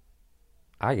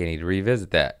 I need to revisit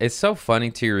that. It's so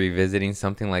funny too, revisiting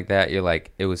something like that. You're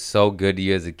like, it was so good to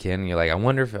you as a kid, and you're like, I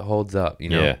wonder if it holds up, you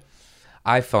know? Yeah.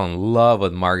 I fell in love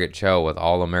with Margaret Cho with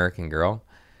All American Girl.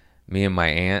 Me and my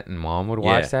aunt and mom would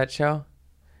watch that show.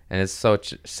 And it's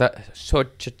such a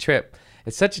trip.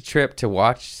 It's such a trip to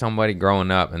watch somebody growing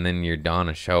up, and then you're on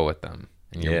a show with them,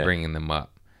 and you're bringing them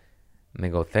up. And they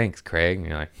go, thanks, Craig. And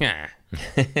you're like, yeah.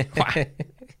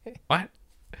 What?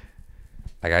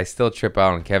 Like, I still trip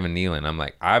out on Kevin Nealon. I'm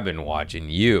like, I've been watching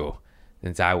you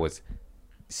since I was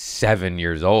 7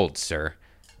 years old, sir.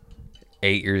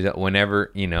 8 years old,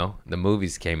 whenever, the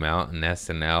movies came out, and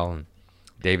SNL, and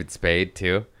David Spade,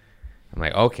 too. I'm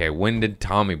like, okay, when did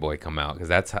Tommy Boy come out?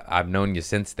 Because I've known you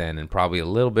since then, and probably a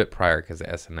little bit prior because of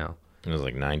SNL. It was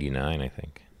like 99, I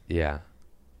think. Yeah.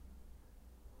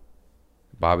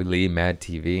 Bobby Lee, Mad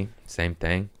TV, same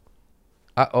thing.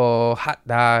 Uh-oh, hot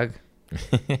dog.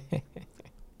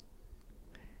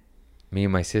 Me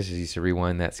and my sisters used to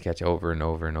rewind that sketch over and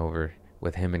over and over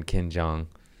with him and Ken Jeong.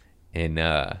 And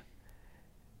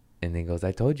he goes,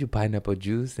 I told you pineapple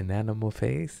juice and animal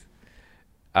face.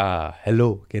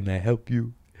 Hello, can I help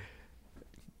you?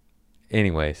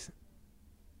 Anyways,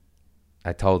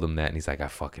 I told him that, and he's like, I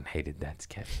fucking hated that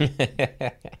sketch.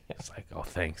 It's like, oh,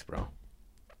 thanks, bro.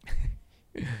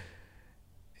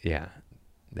 Yeah,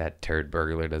 that turd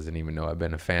burglar doesn't even know I've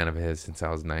been a fan of his since I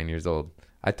was 9 years old.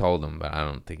 I told him, but I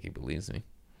don't think he believes me.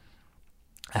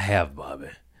 I have,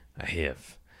 Bobby. I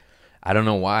have. I don't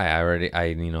know why. I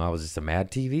was just a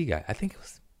Mad TV guy. I think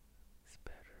it's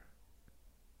better.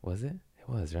 Was it? It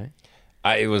was, right?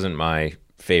 It wasn't my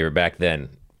favorite back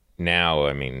then. Now,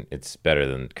 I mean, it's better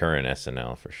than current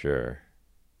SNL for sure.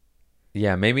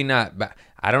 Yeah, maybe not. But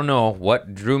I don't know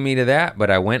what drew me to that, but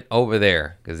I went over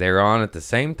there because they were on at the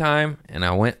same time, and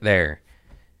I went there.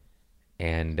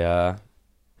 And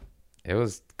it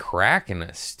was cracking.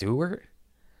 Stewart,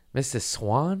 Mrs.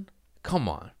 Swan, come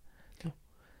on.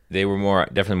 They were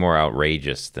definitely more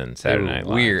outrageous than Saturday Night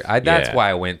Live. Weird. That's why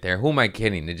I went there. Who am I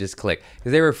kidding? It just clicked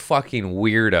because they were fucking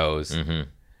weirdos. Mm-hmm.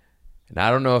 And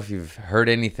I don't know if you've heard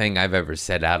anything I've ever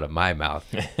said out of my mouth,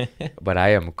 but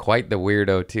I am quite the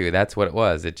weirdo too. That's what it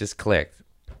was. It just clicked.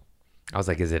 I was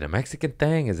like, is it a Mexican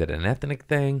thing? Is it an ethnic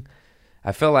thing?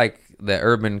 I feel like the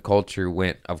urban culture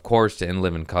went, of course, to In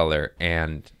Living Color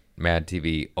and Mad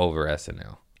TV over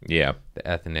SNL. Yeah. The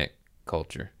ethnic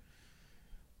culture.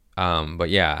 But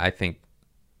yeah, I think.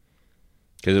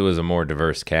 Because it was a more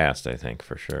diverse cast, I think,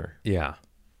 for sure. Yeah.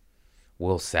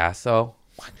 Will Sasso.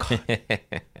 My God.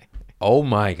 Oh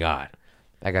my God.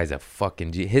 That guy's a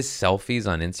fucking G. His selfies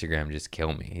on Instagram just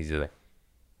kill me. He's just like.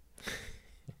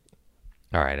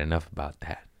 All right, enough about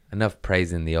that. Enough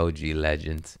praising the OG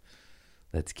legends.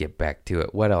 Let's get back to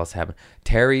it. What else happened?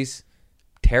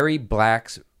 Terry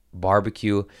Black's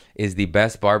barbecue is the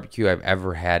best barbecue I've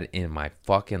ever had in my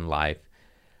fucking life.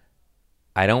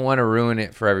 I don't want to ruin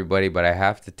it for everybody, but I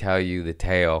have to tell you the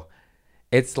tale.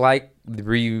 It's like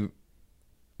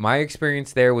my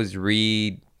experience there was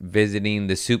revisiting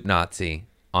the Soup Nazi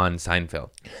on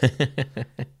Seinfeld.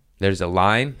 There's a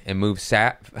line. It moves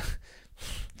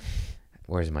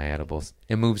Where's my edibles?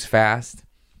 It moves fast.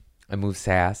 It moves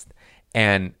fast.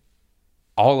 And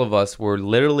all of us were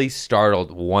literally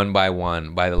startled one by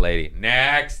one by the lady.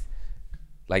 Next!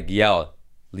 Like yelled.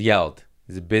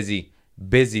 It's a busy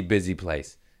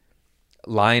place.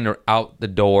 Line out the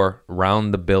door,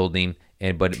 around the building,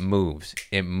 but it moves.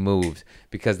 It moves.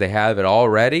 Because they have it all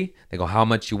ready. They go, how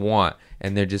much you want?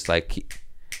 And they're just like,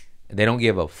 they don't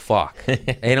give a fuck.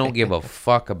 They don't give a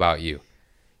fuck about you.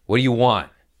 What do you want?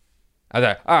 I was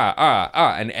like,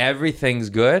 and everything's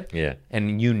good. Yeah.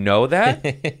 And you know that.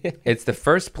 It's the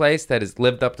first place that has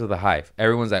lived up to the hype.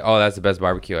 Everyone's like, oh, that's the best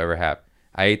barbecue I ever had.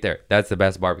 I ate there. That's the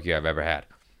best barbecue I've ever had.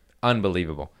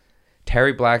 Unbelievable.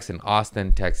 Terry Black's in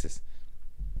Austin, Texas.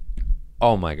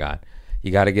 Oh my God.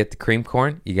 You got to get the cream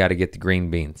corn. You got to get the green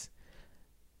beans.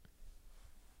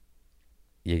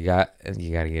 You got to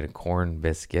get a corn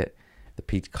biscuit, the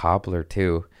peach cobbler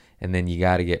too, and then you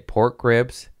got to get pork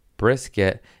ribs,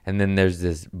 brisket, and then there's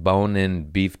this bone-in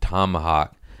beef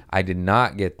tomahawk. I did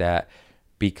not get that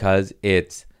because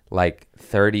it's like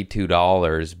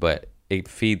 $32, but it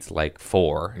feeds like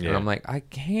 4. Yeah. And I'm like, I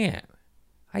can't.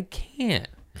 I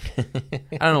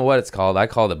don't know what it's called. I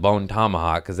called it bone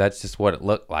tomahawk because that's just what it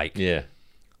looked like. Yeah.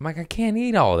 I'm like, I can't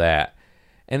eat all that.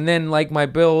 And then like my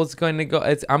bill is going to go.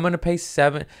 I'm going to pay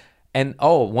 $7. And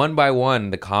one by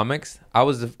one, the comics. I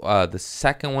was the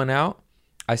second one out.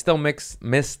 I still mixed. I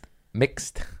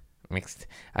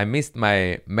missed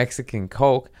my Mexican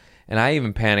Coke, and I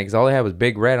even panicked because all they had was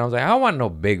Big Red. I was like, I don't want no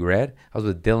Big Red. I was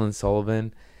with Dylan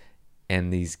Sullivan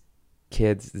and these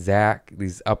kids, Zach,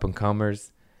 these up and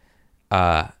comers,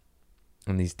 and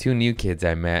these 2 new kids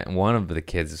I met. And one of the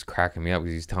kids is cracking me up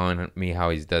because he's telling me how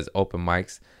he does open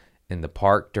mics in the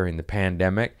park during the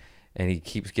pandemic, and he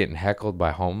keeps getting heckled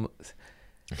by homeless.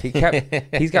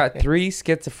 He's got 3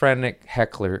 schizophrenic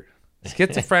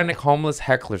homeless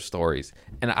heckler stories,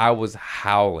 and I was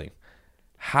howling.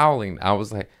 I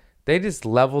was like, they just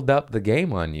leveled up the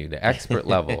game on you, the expert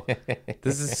level.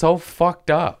 This is so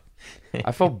fucked up.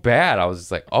 I felt bad. I was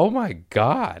just like, oh my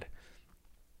God.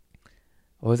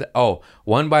 What was it? Oh,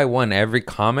 one by one, every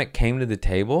comic came to the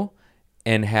table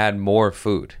and had more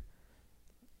food.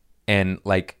 And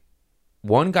like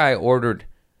one guy ordered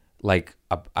like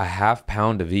a half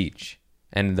pound of each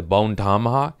and the bone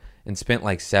tomahawk and spent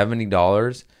like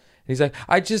 $70. And he's like,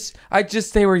 I just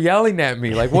they were yelling at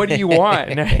me. Like, what do you want?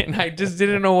 And I just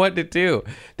didn't know what to do.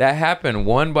 That happened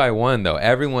one by one though.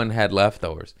 Everyone had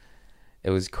leftovers. It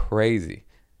was crazy.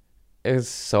 It was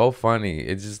so funny.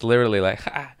 It's just literally like,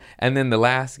 ha. And then the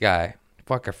last guy,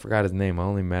 fuck, I forgot his name. I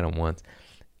only met him once.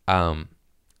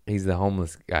 He's the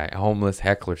homeless guy, homeless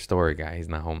heckler story guy. He's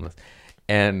not homeless.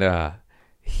 And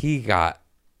he got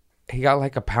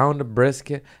like a pound of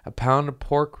brisket, a pound of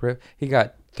pork rib. He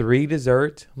got 3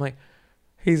 desserts. I'm like,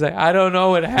 he's like, I don't know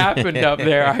what happened up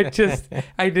there.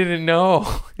 I didn't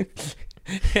know.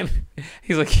 And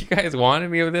he's like, you guys want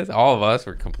any of this? All of us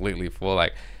were completely full.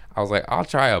 Like, I was like, I'll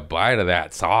try a bite of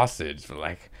that sausage. But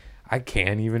like, I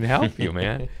can't even help you,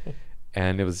 man.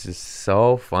 And it was just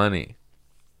so funny.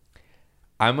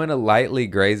 I'm going to lightly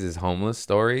graze his homeless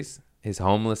stories, his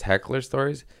homeless heckler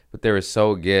stories, but they were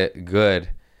so good.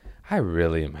 I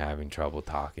really am having trouble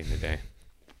talking today.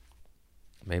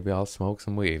 Maybe I'll smoke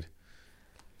some weed.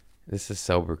 This is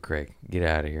Sober Craig. Get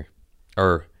out of here.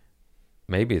 Or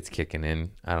maybe it's kicking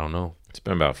in. I don't know. It's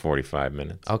been about 45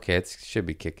 minutes. Okay, it should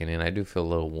be kicking in. I do feel a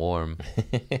little warm.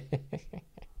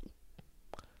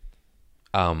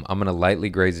 I'm going to lightly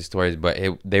graze the stories, but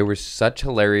they were such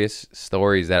hilarious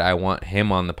stories that I want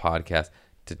him on the podcast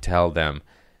to tell them.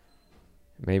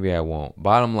 Maybe I won't.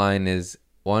 Bottom line is,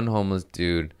 one homeless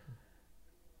dude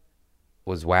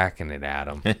was whacking it at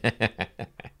him.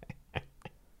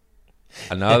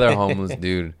 Another homeless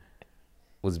dude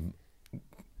was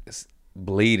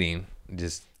bleeding,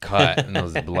 just cut, and there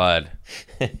was blood.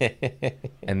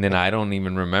 And then I don't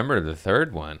even remember the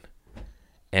third one.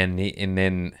 And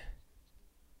then,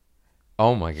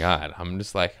 oh my God, I'm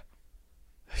just like,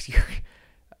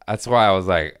 that's why I was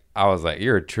like,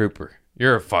 you're a trooper.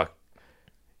 You're a fuck.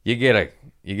 You get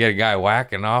a guy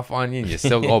whacking off on you and you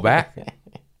still go back?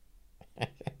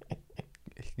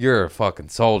 You're a fucking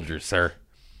soldier, sir.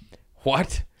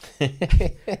 What?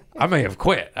 I may have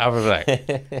quit. I was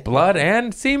like, blood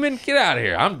and semen? Get out of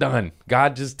here. I'm done.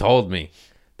 God just told me.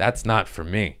 That's not for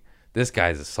me. This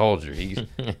guy's a soldier.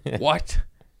 What?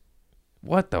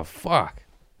 What the fuck?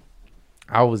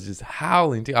 I was just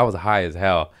howling too. I was high as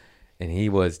hell. And he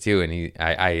was too. And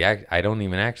I don't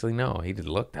even actually know. He just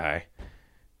looked high.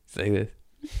 Say this.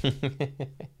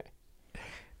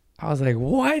 I was like,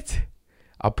 what?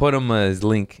 I'll put him his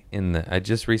link in the. I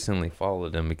just recently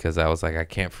followed him because I was like, I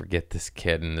can't forget this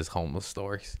kid and his homeless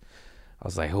stories. I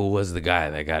was like, who was the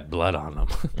guy that got blood on him?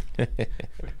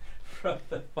 From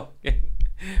the fucking.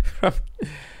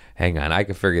 Hang on, I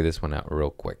can figure this one out real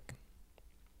quick.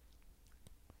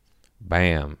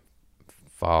 Bam.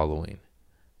 Following.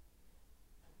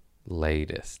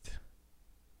 Latest.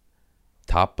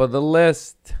 Top of the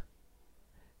list.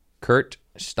 Kurt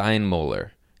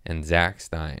Steinmuller and Zach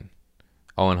Stein.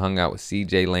 Owen hung out with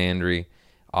CJ Landry,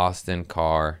 Austin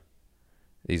Carr.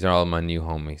 These are all my new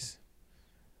homies.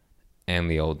 And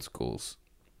the old schools.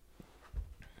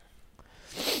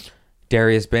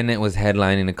 Darius Bennett was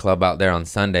headlining a club out there on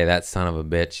Sunday. That son of a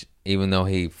bitch. Even though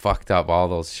he fucked up all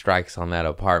those strikes on that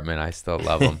apartment, I still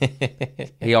love him.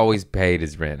 He always paid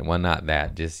his rent. Well, not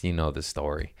that. Just, you know the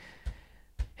story.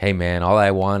 Hey, man, all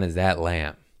I want is that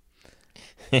lamp.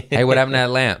 Hey, what happened to that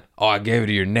lamp? Oh, I gave it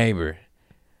to your neighbor.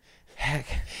 Heck,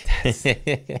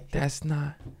 that's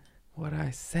not what I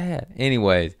said.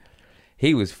 Anyways,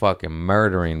 he was fucking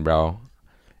murdering, bro.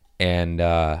 And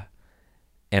I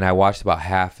watched about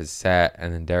half his set,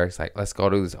 and then Derek's like, let's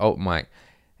go to this open mic.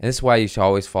 And this is why you should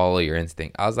always follow your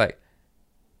instinct. I was like,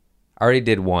 I already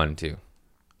did one, too.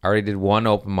 I already did one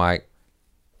open mic,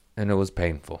 and it was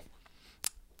painful.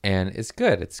 And it's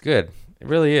good. It's good. It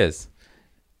really is.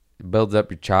 It builds up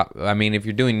your chop. I mean, if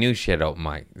you're doing new shit open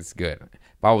mic, it's good.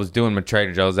 If I was doing my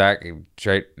Trader Joe's act,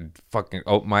 fucking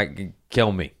open mic,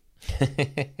 kill me.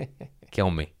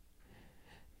 Kill me.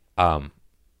 What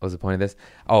was the point of this?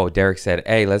 Oh, Derek said,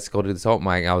 hey, let's go to this open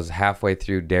mic. I was halfway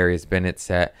through Darius Bennett's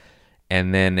set.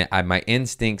 And then my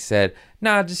instinct said,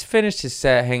 nah, just finish his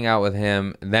set, hang out with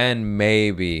him. Then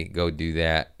maybe go do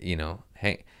that, you know.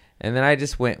 And then I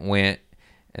just went.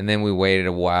 And then we waited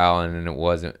a while, and then it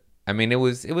wasn't. I mean, it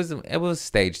was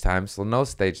stage time, so no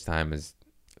stage time is.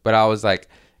 But I was like,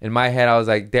 in my head, I was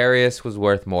like, Darius was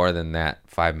worth more than that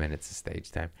 5 minutes of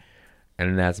stage time,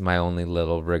 and that's my only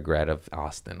little regret of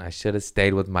Austin. I should have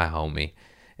stayed with my homie,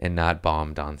 and not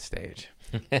bombed on stage.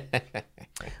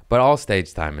 But all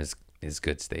stage time is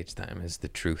good stage time. Is the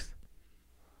truth.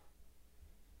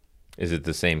 Is it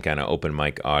the same kind of open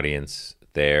mic audience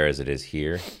there as it is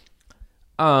here?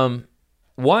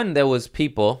 One, there was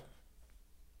people,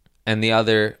 and the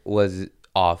other was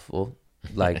awful,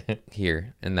 like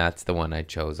here, and that's the one I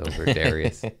chose over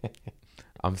Darius.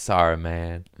 I'm sorry,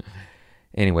 man.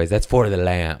 Anyways, that's for the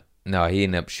lamp. No, he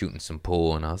ended up shooting some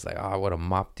pool, and I was like, oh, I would have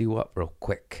mopped you up real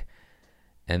quick.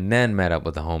 And then met up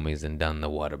with the homies and done the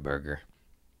Whataburger.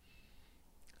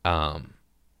 But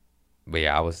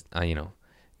yeah, I was,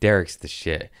 Derek's the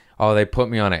shit. Oh, they put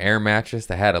me on an air mattress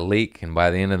that had a leak, and by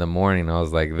the end of the morning, I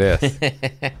was like this.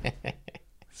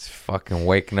 It's fucking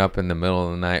waking up in the middle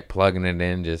of the night, plugging it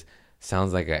in, just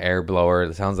sounds like an air blower.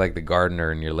 It sounds like the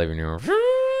gardener in your living room.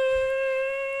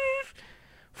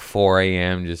 4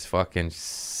 a.m., just fucking...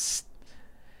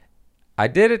 I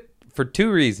did it for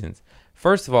 2 reasons.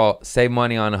 First of all, save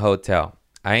money on a hotel.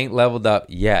 I ain't leveled up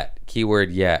yet. Keyword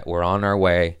yet. We're on our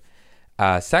way.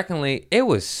 Secondly, it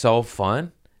was so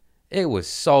fun. It was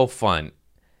so fun.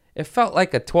 It felt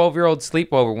like a 12-year-old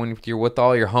sleepover when you're with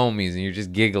all your homies and you're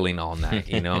just giggling all night,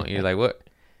 you know? You're like, what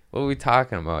are we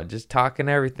talking about? Just talking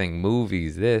everything.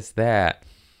 Movies, this, that.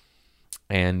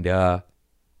 And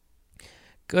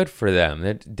good for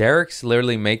them. Derek's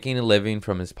literally making a living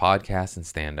from his podcast and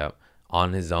stand-up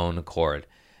on his own accord.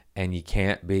 And you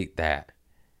can't beat that.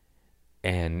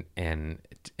 And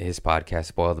his podcast,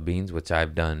 Spoil the Beans, which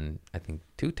I've done, I think,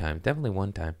 2 times. Definitely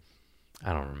 1 time.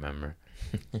 I don't remember.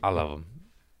 I love him.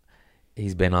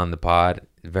 He's been on the pod.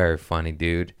 Very funny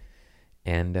dude.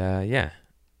 And, yeah,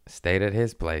 stayed at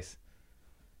his place.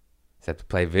 Except to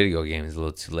play video games a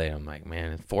little too late. I'm like,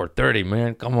 man, it's 4:30,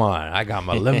 man. Come on. I got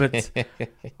my limits.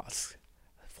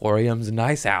 4 a.m.'s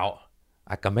nice out.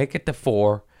 I can make it to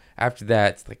 4. After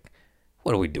that, it's like,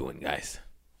 what are we doing, guys?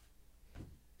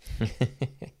 This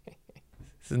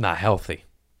is not healthy.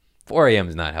 4 a.m.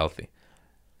 is not healthy.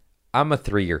 I'm a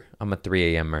 3-er. I'm a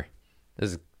 3 a.m.er.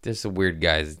 There's some weird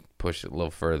guys push it a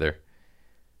little further.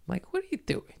 I'm like, what are you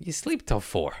doing? You sleep till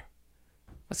 4.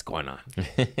 What's going on?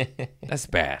 That's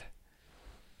bad.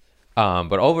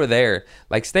 But over there,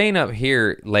 like staying up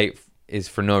here late is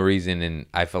for no reason, and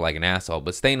I feel like an asshole.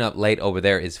 But staying up late over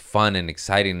there is fun and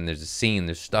exciting. And there's a scene.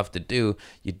 There's stuff to do.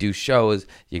 You do shows.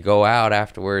 You go out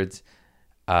afterwards.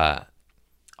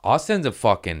 Austin's a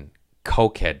fucking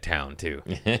cokehead town too.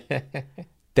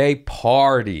 They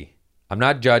party. I'm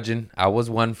not judging. I was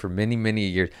one for many, many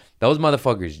years. Those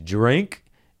motherfuckers drink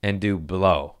and do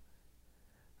blow.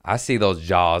 I see those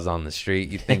jaws on the street.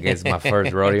 You think it's my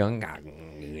first rodeo?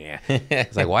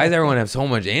 It's like, why does everyone have so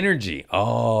much energy?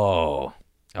 Oh,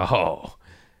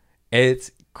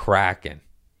 it's cracking,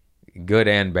 good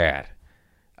and bad.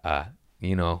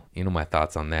 You know my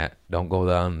thoughts on that. Don't go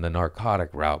down the narcotic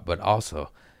route, but also,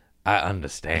 I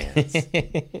understands.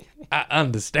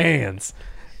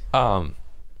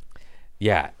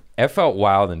 Yeah, it felt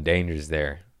wild and dangerous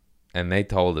there, and they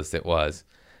told us it was.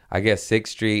 I guess 6th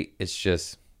Street, it's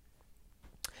just,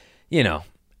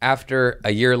 after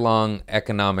a year-long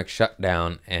economic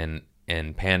shutdown and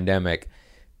pandemic,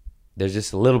 there's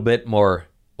just a little bit more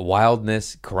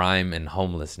wildness, crime, and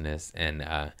homelessness. And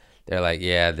they're like,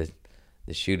 yeah, the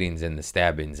shootings and the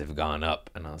stabbings have gone up.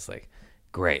 And I was like,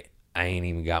 great. I ain't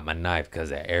even got my knife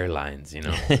because of airlines,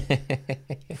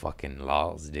 Fucking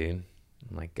laws, dude.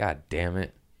 I'm like, God damn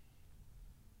it.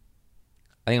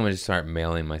 I think I'm going to just start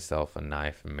mailing myself a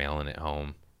knife and mailing it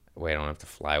home. That way I don't have to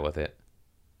fly with it.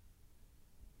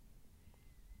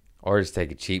 Or just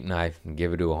take a cheap knife and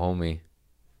give it to a homie.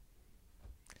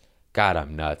 God,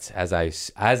 I'm nuts. As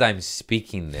I'm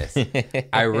speaking this,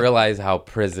 I realize how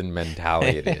prison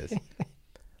mentality it is.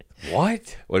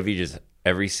 What? What if you just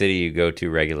every city you go to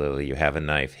regularly, you have a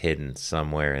knife hidden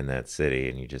somewhere in that city,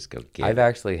 and you just go get I've it?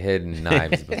 actually hidden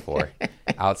knives before.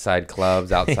 Outside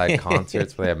clubs, outside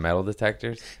concerts where they have metal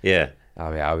detectors. Yeah.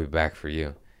 I'll be back for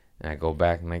you. And I go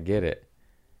back and I get it.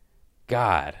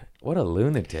 God, what a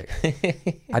lunatic.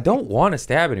 I don't want to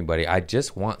stab anybody. I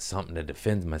just want something to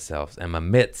defend myself. And my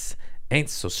mitts ain't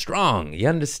so strong. You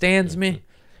understands me?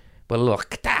 But a little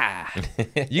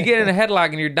you get in a headlock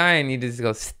and you're dying, you just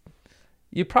go,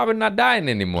 you're probably not dying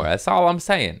anymore. That's all I'm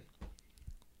saying.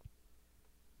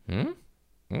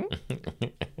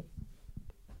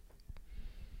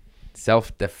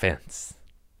 Self-defense.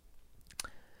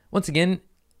 Once again,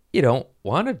 you don't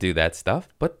want to do that stuff,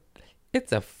 but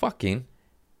it's a fucking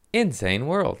insane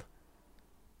world.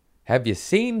 Have you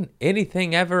seen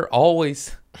anything ever?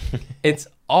 Always. It's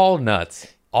all nuts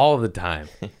all the time.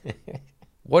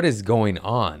 What is going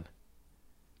on?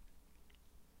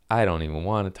 I don't even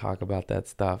want to talk about that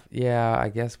stuff. Yeah, I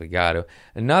guess we got to.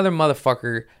 Another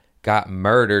motherfucker got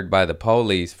murdered by the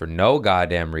police for no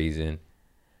goddamn reason.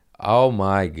 Oh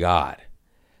my God.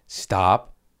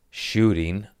 Stop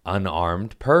shooting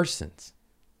unarmed persons.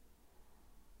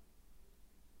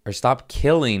 Or stop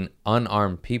killing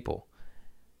unarmed people.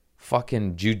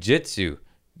 Fucking jujitsu,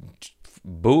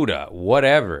 Buddha,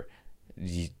 whatever.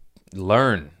 You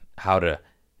learn how to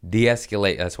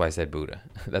de-escalate. That's why I said Buddha.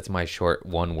 That's my short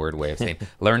one-word way of saying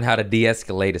learn how to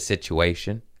de-escalate a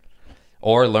situation.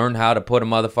 Or learn how to put a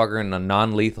motherfucker in a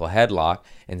non-lethal headlock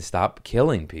and stop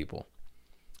killing people.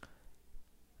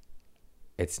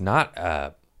 It's not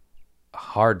a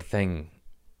hard thing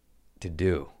to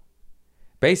do.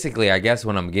 Basically, I guess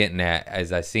what I'm getting at,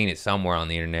 as I seen it somewhere on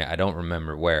the internet, I don't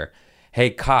remember where. Hey,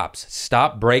 cops,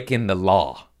 stop breaking the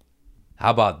law.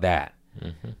 How about that?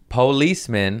 Mm-hmm.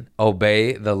 Policemen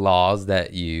obey the laws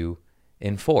that you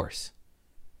enforce.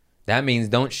 That means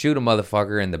don't shoot a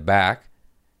motherfucker in the back.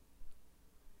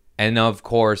 And of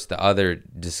course, the other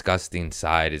disgusting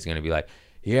side is going to be like,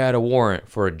 he had a warrant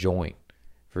for a joint.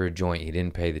 He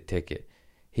didn't pay the ticket.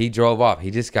 He drove off. He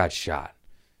just got shot.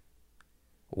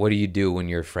 What do you do when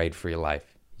you're afraid for your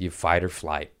life? You fight or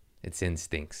flight. It's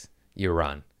instincts. You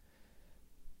run.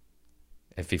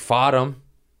 If you fought him,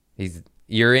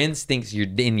 your instincts, you're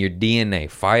in your DNA.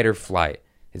 Fight or flight.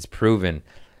 It's proven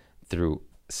through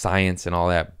science and all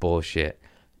that bullshit.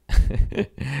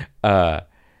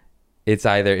 It's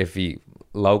either if he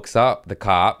lokes up the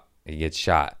cop, he gets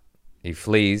shot. He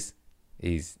flees,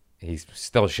 he's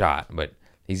still shot, but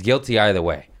he's guilty either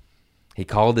way. He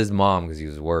called his mom because he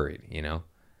was worried, you know?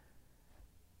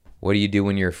 What do you do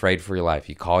when you're afraid for your life?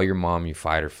 You call your mom, you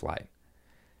fight or flight.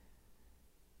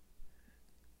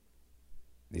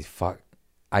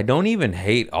 I don't even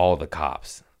hate all the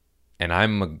cops. And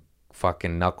I'm a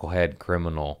fucking knucklehead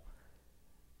criminal.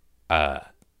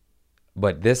 But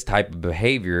this type of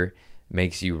behavior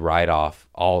makes you write off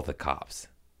all the cops.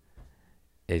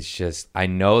 It's just, I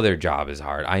know their job is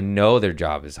hard. I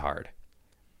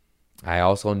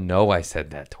also know I said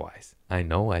that twice. I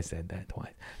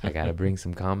gotta bring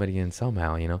some comedy in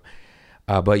somehow, you know.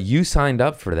 But you signed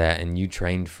up for that and you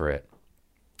trained for it.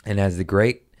 And as the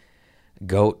great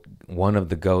GOAT, one of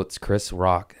the GOATs, Chris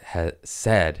Rock, has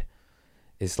said,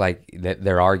 it's like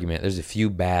their argument, there's a few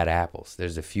bad apples.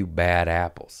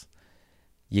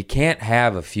 You can't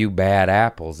have a few bad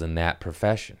apples in that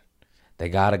profession. They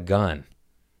got a gun.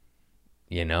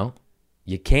 You know?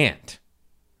 You can't.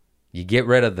 You get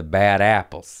rid of the bad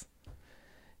apples.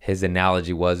 His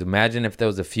analogy was, imagine if there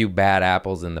was a few bad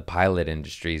apples in the pilot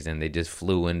industries and they just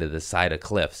flew into the side of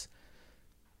cliffs.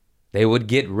 They would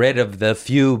get rid of the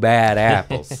few bad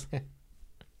apples.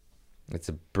 It's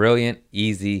a brilliant,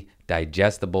 easy,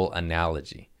 digestible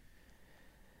analogy.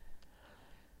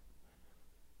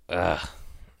 Ugh.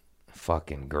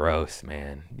 Fucking gross,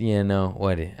 man. You know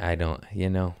what?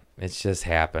 It's just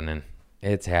happening.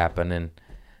 It's happening.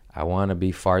 I want to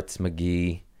be Farts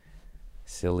McGee,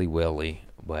 Silly Willy,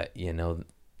 but you know,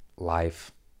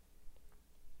 life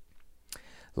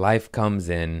comes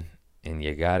in and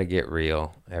you got to get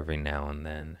real every now and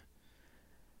then.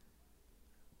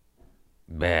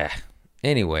 Bah.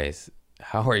 Anyways,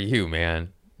 how are you,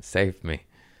 man? Save me.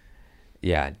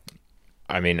 Yeah.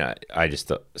 I mean, I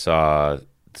just saw,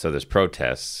 so there's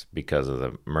protests because of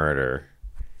the murder,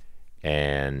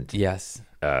 and yes,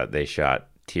 they shot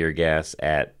tear gas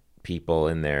at people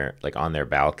in their, like, on their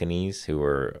balconies who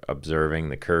were observing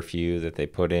the curfew that they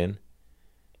put in.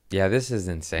 Yeah, this is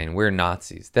insane. We're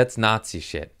Nazis. That's Nazi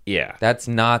shit. Yeah. That's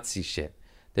Nazi shit.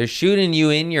 They're shooting you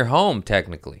in your home,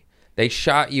 technically. They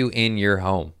shot you in your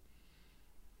home.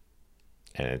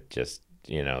 And it just,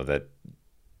 that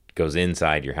goes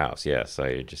inside your house. Yeah, so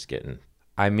you're just getting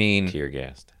tear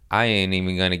gassed. I ain't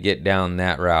even going to get down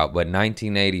that route, but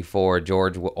 1984,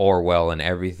 George Orwell and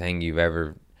everything you've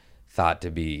ever thought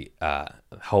to be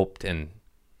hoped, and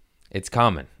it's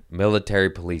common. Military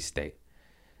police state.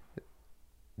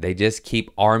 They just keep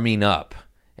arming up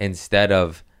instead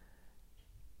of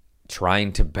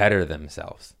trying to better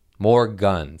themselves. More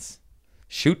guns.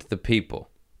 Shoot the people.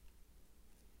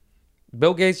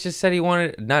 Bill Gates just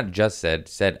said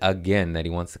said again that he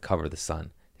wants to cover the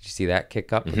sun. Did you see that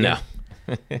kick up? No.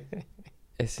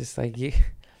 It's just like, is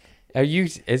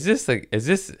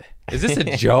this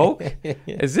a joke?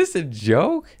 Is this a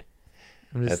joke?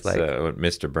 I'm just That's what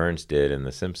Mr. Burns did in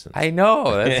The Simpsons. I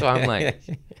know. That's why I'm like,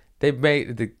 they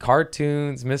made the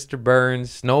cartoons, Mr.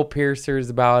 Burns, Snowpiercer's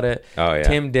about it. Oh, yeah.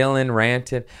 Tim Dillon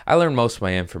ranted. I learned most of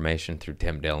my information through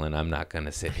Tim Dillon. I'm not going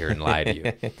to sit here and lie to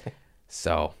you.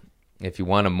 So if you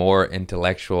want a more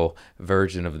intellectual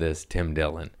version of this, Tim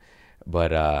Dillon.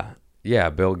 But yeah,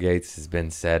 Bill Gates has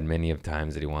been said many of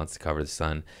times that he wants to cover the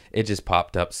sun. It just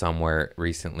popped up somewhere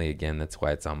recently again. That's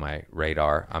why it's on my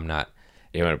radar. I'm not.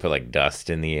 You want to put like dust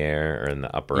in the air or in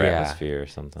the upper atmosphere or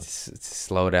something?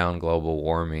 Slow down global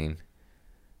warming.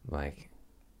 Like,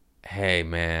 hey,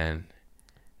 man,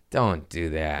 don't do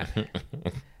that.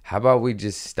 How about we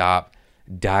just stop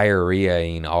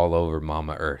diarrheaing all over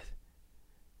Mama Earth?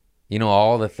 You know,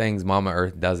 all the things Mama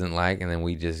Earth doesn't like, and then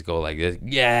we just go like this.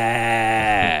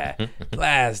 Yeah,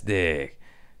 plastic,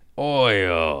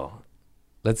 oil.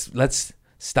 Let's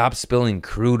stop spilling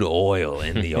crude oil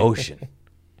in the ocean.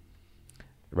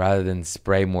 Rather than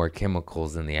spray more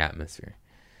chemicals in the atmosphere.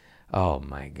 Oh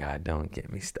my God, don't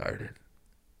get me started.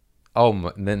 All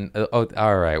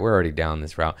right, we're already down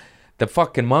this route. The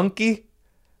fucking monkey?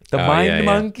 The mind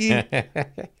monkey?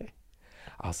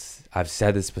 I've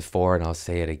said this before and I'll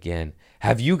say it again.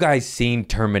 Have you guys seen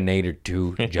Terminator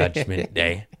 2 Judgment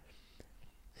Day?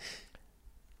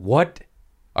 What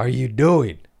are you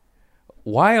doing?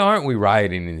 Why aren't we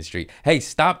rioting in the street? Hey,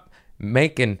 stop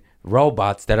making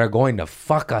robots that are going to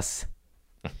fuck us.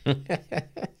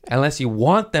 Unless you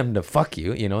want them to fuck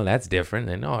you, that's different.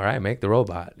 Then all right, make the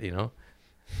robot, to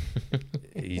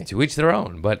each their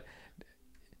own. But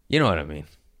you know what I mean.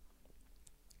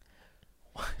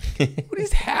 What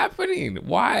is happening?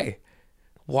 Why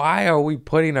are we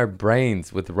putting our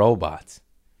brains with robots?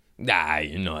 They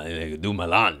can do my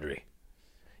laundry.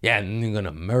 Yeah, and they're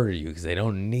gonna murder you because they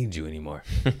don't need you anymore.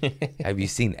 Have you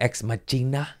seen Ex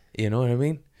Machina? You know what I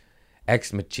mean?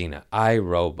 Ex Machina,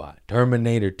 iRobot,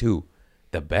 Terminator 2,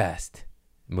 the best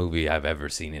movie I've ever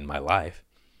seen in my life.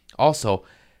 Also,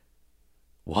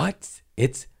 what?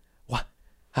 It's what?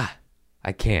 I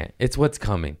can't. It's what's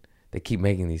coming. They keep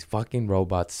making these fucking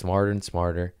robots smarter and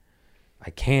smarter.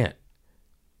 I can't.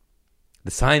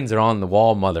 The signs are on the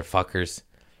wall, motherfuckers.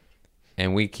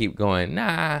 And we keep going,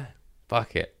 nah,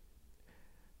 fuck it.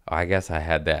 I guess I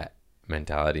had that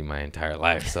mentality my entire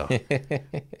life, so...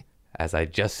 As I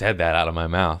just said that out of my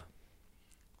mouth.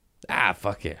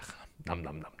 Fuck it. Nom,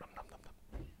 nom, nom, nom, nom, nom.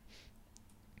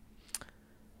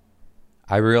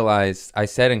 I realized, I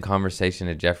said in conversation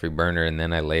to Jeffrey Berner, and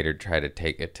then I later tried to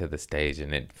take it to the stage,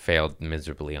 and it failed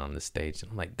miserably on the stage.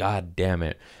 I'm like, God damn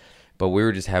it. But we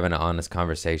were just having an honest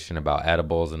conversation about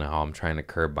edibles and how I'm trying to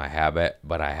curb my habit,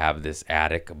 but I have this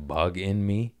addict bug in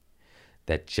me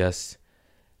that just...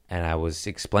 And I was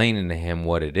explaining to him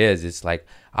what it is. It's like,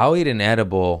 I'll eat an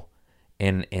edible...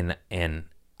 And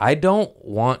I don't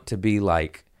want to be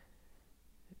like,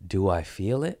 do I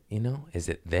feel it? Is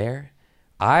it there?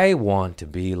 I want to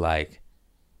be like,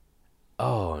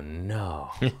 oh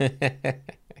no.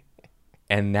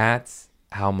 And that's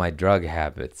how my drug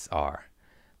habits are.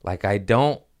 Like, I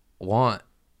don't want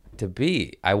to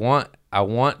be. I want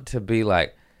to be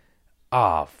like,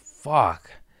 oh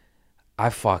fuck, I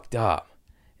fucked up.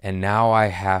 And now I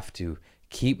have to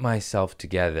keep myself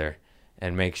together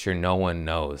and make sure no one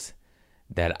knows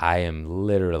that I am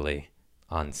literally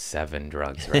on 7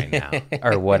 drugs right now.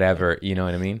 Or whatever, you know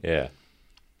what I mean? Yeah.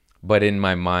 But in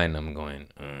my mind, I'm going,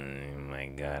 oh my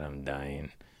God, I'm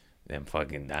dying. I'm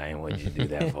fucking dying. What'd you do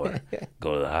that for?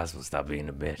 Go to the hospital. Stop being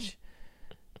a bitch.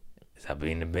 Stop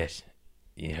being a bitch.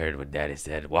 You heard what Daddy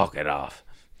said. Walk it off.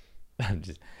 I'm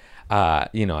just...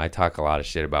 I talk a lot of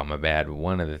shit about my bad. But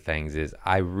one of the things is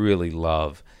I really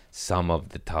love some of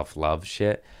the tough love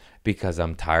shit. Because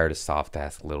I'm tired of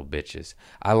soft-ass little bitches.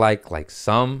 I like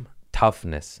some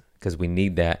toughness because we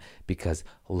need that. Because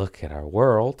look at our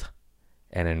world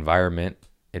and environment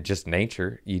and just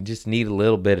nature. You just need a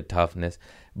little bit of toughness.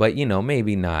 But,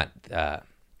 maybe not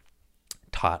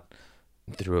taught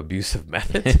through abusive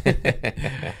methods.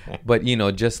 But, you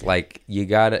know, just like you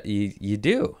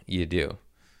do.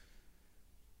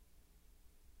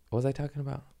 What was I talking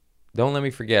about? Don't let me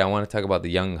forget. I want to talk about the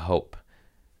Young Hope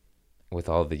with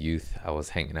all the youth I was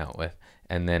hanging out with.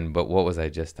 And then, but what was I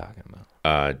just talking about?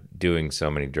 Doing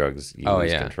so many drugs, you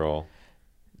lose control.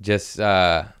 Just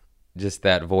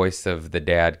that voice of the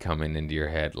dad coming into your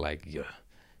head, like, you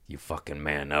fucking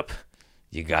man up.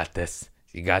 You got this.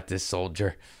 You got this,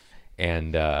 soldier.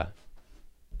 And I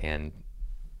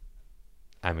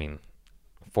mean,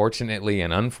 fortunately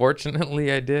and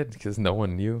unfortunately I did, because no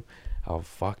one knew how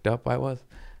fucked up I was.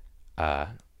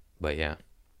 But yeah.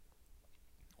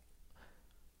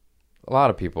 A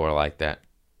lot of people are like that.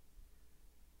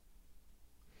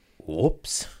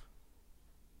 Whoops.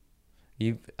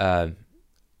 My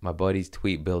buddy's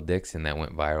tweet, Bill Dixon, that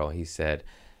went viral. He said,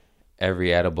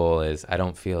 every edible is, I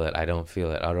don't feel it. I don't feel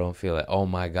it. I don't feel it. Oh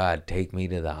my God, take me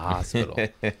to the hospital.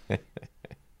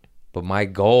 But my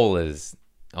goal is,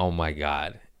 oh my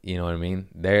God. You know what I mean?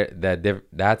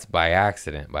 That's by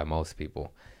accident by most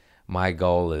people. My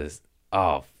goal is,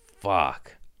 oh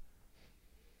fuck.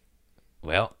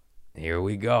 Well, here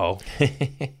we go.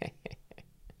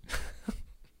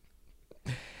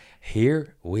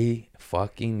 Here we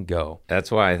fucking go.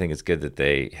 That's why I think it's good that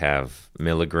they have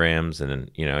milligrams, and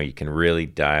you know, you can really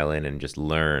dial in and just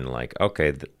learn, like,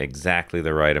 okay, exactly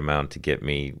the right amount to get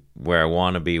me where I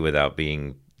want to be without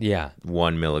being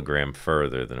 1 milligram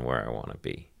further than where I want to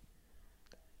be.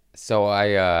 So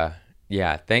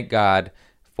thank God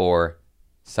for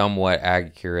somewhat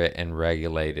accurate and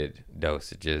regulated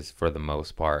dosages for the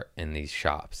most part in these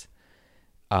shops.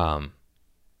 Because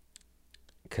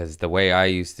the way I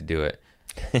used to do it,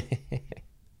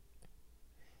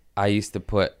 I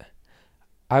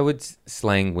would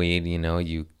slang weed, you know,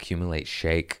 you accumulate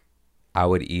shake. I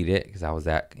would eat it because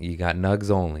you got nugs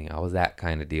only. I was that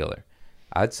kind of dealer.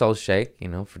 I'd sell shake, you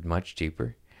know, for much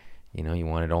cheaper. You know, you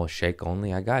want it all shake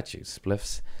only, I got you.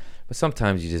 Spliffs. But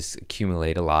sometimes you just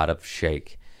accumulate a lot of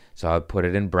shake. So I would put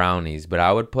it in brownies, but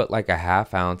I would put like a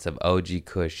half ounce of OG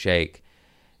Kush shake,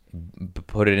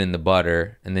 put it in the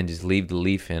butter, and then just leave the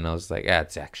leaf in. I was like,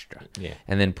 it's extra. Yeah.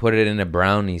 And then put it in a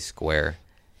brownie square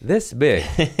this big.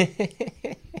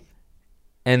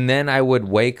 And then I would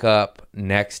wake up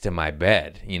next to my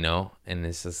bed, you know, and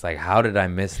it's just like, how did I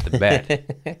miss the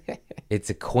bed? It's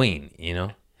a queen, you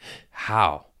know.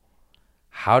 How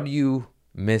do you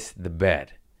miss the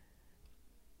bed?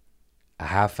 A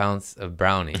half ounce of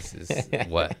brownies is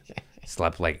what?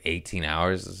 Slept like 18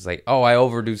 hours. It's like, I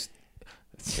overdosed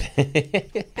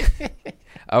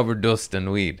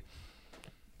on weed.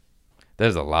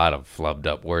 There's a lot of flubbed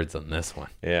up words on this one.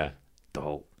 Yeah.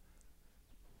 Dope.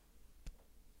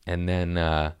 And then,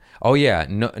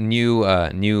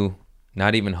 new,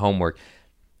 not even homework.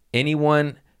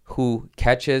 Anyone who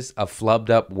catches a flubbed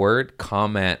up word,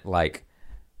 comment like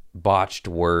botched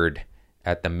word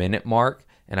at the minute mark.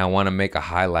 And I want to make a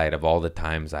highlight of all the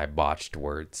times I botched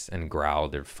words and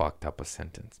growled or fucked up a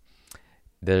sentence.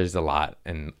 There's a lot.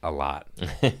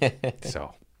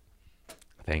 So,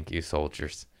 thank you,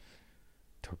 soldiers.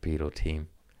 Torpedo team.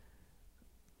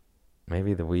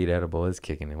 Maybe the weed edible is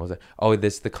kicking in. Was it? Oh,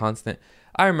 the constant.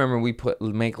 I remember we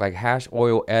make like hash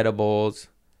oil edibles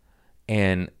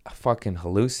and fucking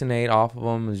hallucinate off of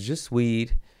them. It was just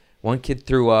weed. One kid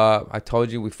threw up. I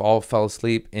told you we all fell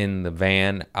asleep in the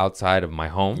van outside of my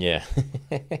home. Yeah.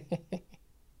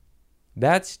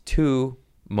 That's too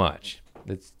much.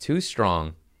 That's too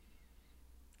strong.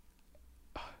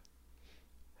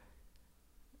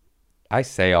 I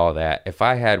say all that. If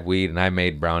I had weed and I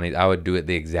made brownies, I would do it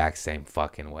the exact same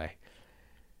fucking way.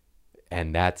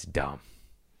 And that's dumb.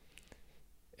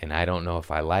 And I don't know if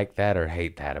I like that or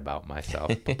hate that about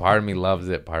myself. But part of me loves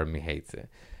it, part of me hates it.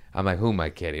 I'm like, who am I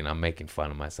kidding? I'm making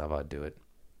fun of myself. I'll do it.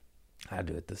 I'll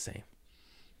do it the same.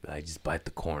 But I just bite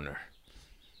the corner.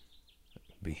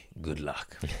 Be good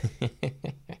luck.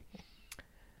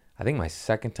 I think my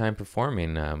second time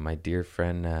performing, my dear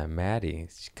friend Maddie,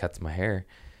 she cuts my hair.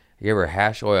 I gave her a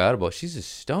hash oil edible. She's a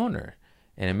stoner.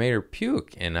 And it made her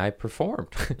puke. And I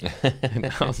performed.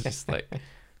 And I was just like,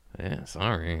 yeah,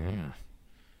 sorry. Yeah.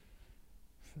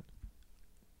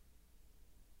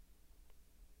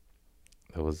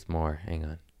 There was more. Hang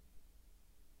on.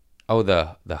 Oh,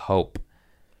 the hope.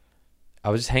 I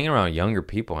was just hanging around younger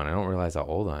people, and I don't realize how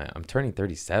old I am. I'm turning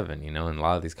 37, you know, and a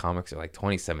lot of these comics are like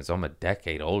 27, so I'm a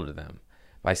decade older than them.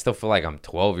 But I still feel like I'm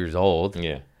 12 years old.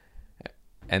 Yeah.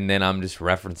 And then I'm just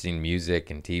referencing music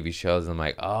and TV shows, and I'm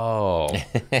like, oh.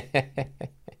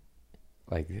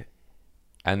 Like,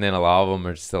 and then a lot of them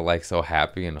are still like so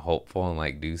happy and hopeful and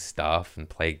like do stuff and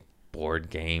play board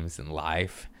games and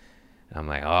life. And I'm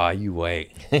like, oh, you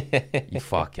wait. You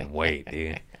fucking wait,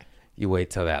 dude. You wait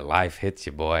till that life hits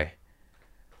you, boy.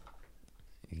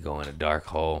 You go in a dark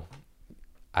hole.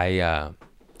 I'm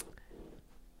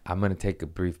gonna take a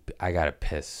brief. I gotta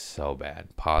piss so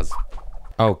bad. Pause.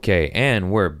 Okay,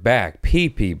 and we're back. Pee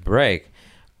break.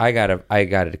 I got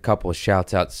a couple of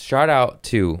shouts out. Shout out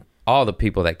to all the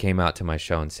people that came out to my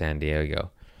show in San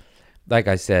Diego. Like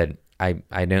I said, I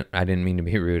didn't mean to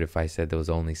be rude if I said there was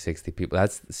only 60 people.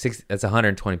 That's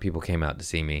 120 people came out to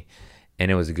see me,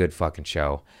 and it was a good fucking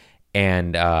show.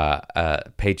 And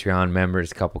Patreon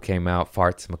members, a couple came out.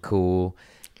 Farts McCool.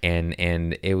 And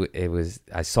it was,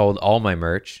 I sold all my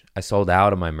merch. I sold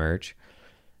out of my merch.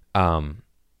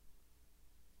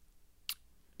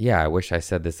 Yeah, I wish I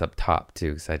said this up top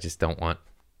too, because I just don't want.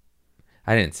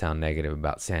 I didn't sound negative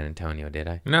about San Antonio, did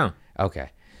I? No.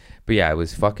 Okay, but yeah, it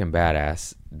was fucking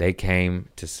badass. They came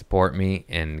to support me,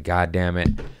 and goddamn it,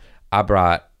 I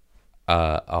brought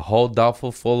a whole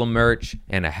duffel full of merch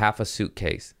and a half of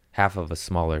a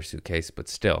smaller suitcase, but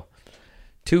still.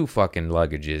 2 fucking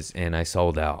luggages, and I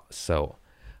sold out. So,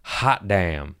 hot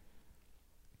damn.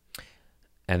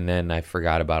 And then I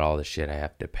forgot about all the shit I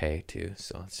have to pay too.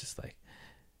 So it's just like,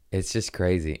 it's just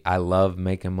crazy. I love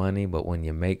making money, but when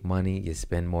you make money, you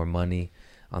spend more money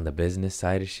on the business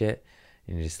side of shit.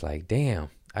 And you're just like, damn,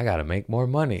 I gotta make more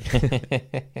money.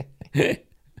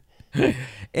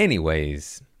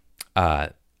 Anyways,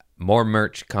 more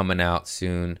merch coming out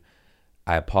soon.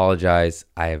 I apologize.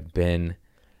 I have been.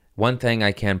 One thing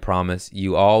I can promise,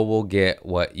 you all will get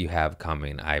what you have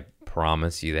coming. I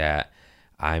promise you that.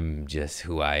 I'm just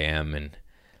who I am, and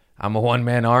I'm a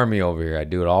one-man army over here. I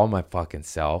do it all my fucking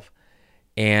self.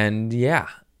 And yeah,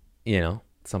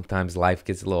 sometimes life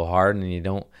gets a little hard and you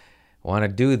don't want to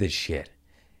do this shit.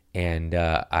 And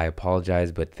I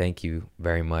apologize, but thank you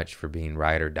very much for being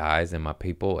ride or dies and my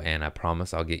people. And I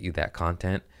promise I'll get you that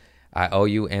content I owe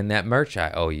you and that merch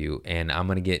I owe you. And I'm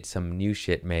going to get some new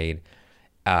shit made.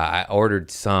 I ordered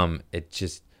some. It's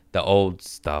just the old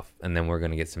stuff, and then we're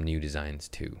gonna get some new designs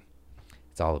too.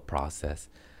 It's all a process.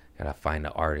 Gotta find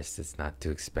an artist that's not too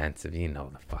expensive. You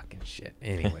know the fucking shit.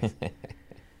 Anyways,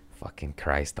 fucking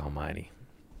Christ Almighty.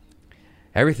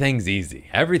 Everything's easy.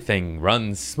 Everything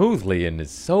runs smoothly and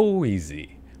is so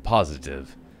easy.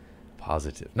 Positive.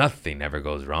 Nothing ever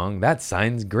goes wrong. That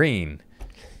sign's green.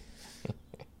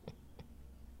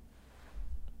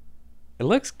 It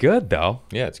looks good though.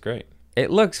 Yeah, it's great. It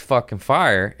looks fucking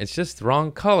fire. It's just the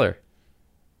wrong color.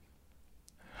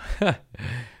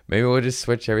 Maybe we'll just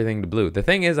switch everything to blue. The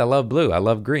thing is, I love blue. I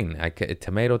love green.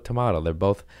 Tomato. They're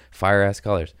both fire-ass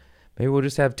colors. Maybe we'll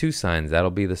just have 2 signs.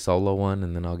 That'll be the solo one,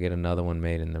 and then I'll get another one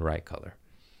made in the right color.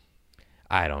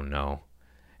 I don't know.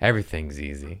 Everything's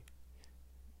easy.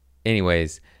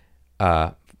 Anyways,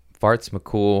 Farts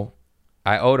McCool.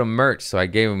 I owed him merch, so I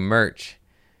gave him merch.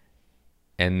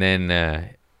 And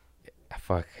then,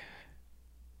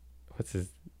 what's his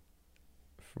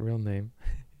real name?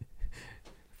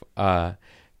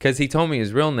 Because he told me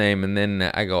his real name, and then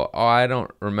I go, oh, I don't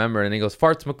remember. And he goes,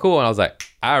 Farts McCool. And I was like,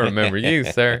 I remember you,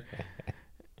 sir.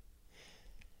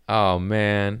 Oh,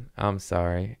 man. I'm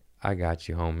sorry. I got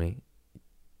you, homie.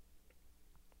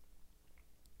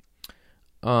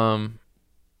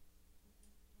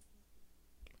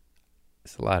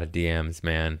 It's a lot of DMs,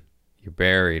 man. You're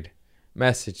buried.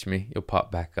 Message me. You'll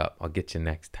pop back up. I'll get you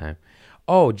next time.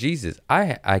 Oh, Jesus.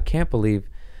 I can't believe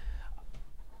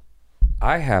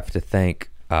I have to thank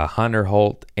Hunter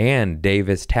Holt and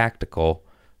Davis Tactical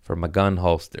for my gun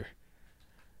holster.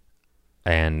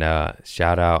 And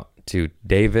shout out to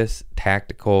Davis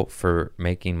Tactical for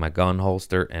making my gun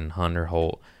holster and Hunter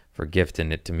Holt for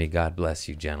gifting it to me. God bless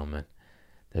you, gentlemen.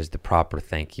 There's the proper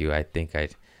thank you. I think I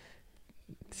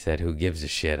said who gives a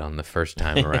shit on the first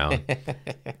time around.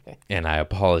 And I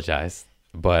apologize.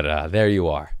 But there you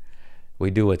are. We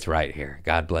do what's right here.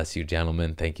 God bless you,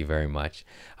 gentlemen. Thank you very much.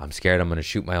 I'm scared I'm going to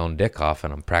shoot my own dick off,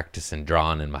 and I'm practicing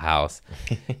drawing in my house.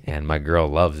 And my girl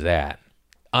loves that.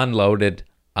 Unloaded.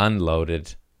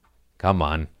 Come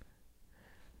on.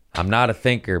 I'm not a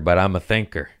thinker, but I'm a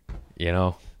thinker.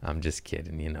 I'm just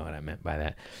kidding. You know what I meant by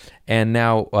that. And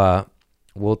now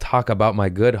we'll talk about my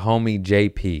good homie,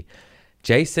 JP.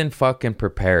 Jason fucking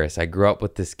Preparis. I grew up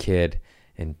with this kid,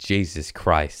 and Jesus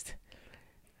Christ.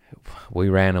 We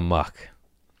ran amok.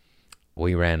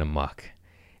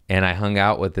 And I hung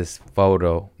out with this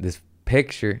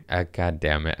picture. God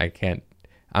damn it. I can't.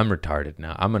 I'm retarded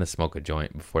now. I'm going to smoke a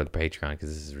joint before the Patreon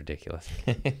because this is ridiculous.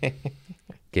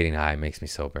 Getting high makes me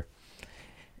sober.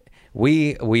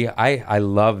 I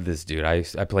love this dude. I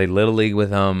played Little League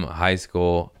with him, high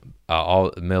school,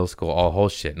 all middle school, all whole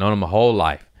shit. Known him my whole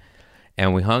life.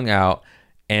 and we hung out,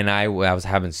 and I was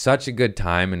having such a good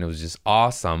time, and it was just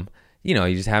awesome. You know,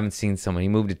 you just haven't seen someone. He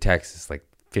moved to Texas like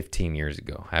 15 years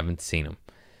ago. I haven't seen him.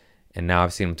 And now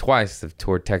I've seen him twice. I've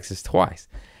toured Texas twice.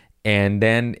 And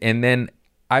then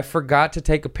I forgot to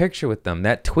take a picture with them.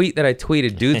 That tweet that I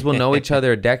tweeted, dudes will know each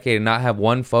other a decade and not have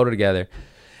one photo together.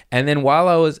 And then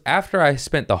after I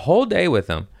spent the whole day with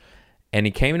him, and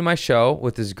he came to my show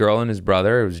with his girl and his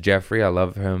brother. It was Jeffrey. I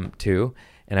love him too.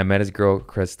 And I met his girl,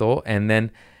 Crystal. And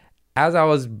then as I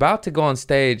was about to go on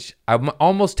stage, I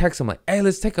almost texted him like, hey,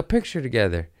 let's take a picture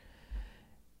together.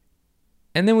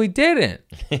 And then we didn't.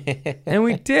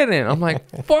 I'm like,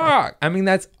 fuck. I mean,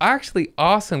 that's actually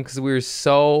awesome because we were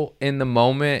so in the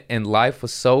moment and life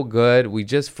was so good. We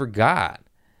just forgot.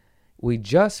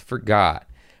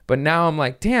 But now I'm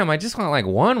like, damn, I just want like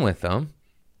one with them.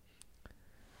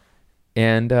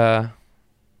 And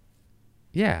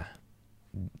yeah,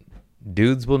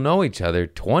 dudes will know each other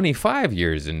 25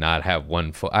 years and not have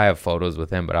one. I have photos with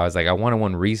him, but I was like, I wanted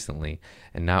one recently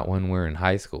and not when we're in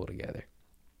high school together.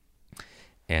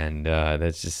 And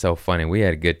that's just so funny. We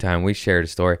had a good time. We shared a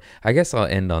story. I guess I'll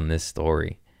end on this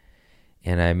story.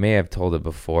 And I may have told it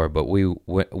before, but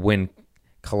when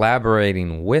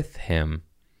collaborating with him,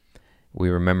 we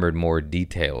remembered more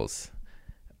details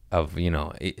of, you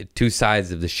know, two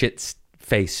sides of the shit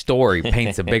face story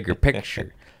paints a bigger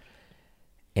picture.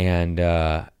 And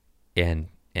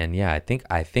yeah, I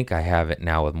think I have it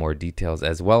now with more details,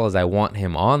 as well as I want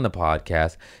him on the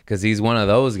podcast because he's one of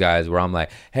those guys where I'm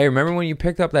like, hey, remember when you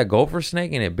picked up that gopher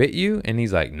snake and it bit you? And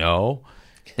he's like, no.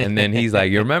 And then he's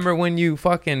like, you remember when you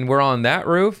fucking were on that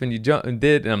roof and you jumped and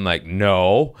did? And I'm like,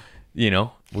 no. You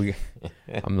know,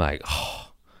 I'm like,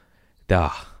 oh,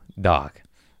 dog,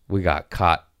 we got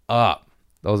caught up.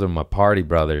 Those are my party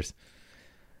brothers.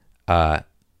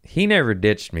 He never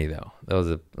ditched me though. There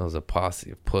was a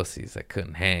posse of pussies that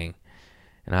couldn't hang.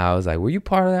 And I was like, were you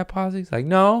part of that posse? He's like,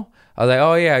 no. I was like,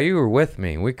 oh yeah, you were with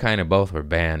me. We kind of both were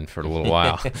banned for a little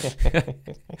while.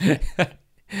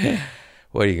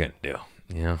 What are you going to do?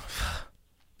 You know?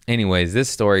 Anyways, this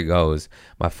story goes,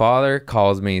 my father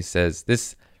calls me, says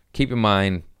this, keep in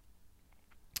mind,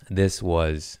 this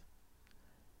was,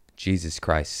 Jesus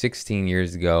Christ, 16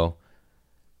 years ago.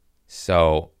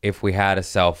 So if we had a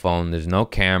cell phone, there's no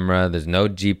camera, there's no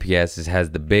GPS. It has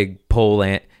the big pole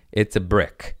ant. It's a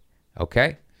brick.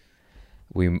 Okay.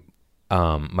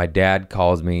 My dad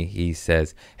calls me. He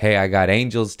says, hey, I got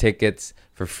Angels tickets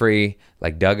for free,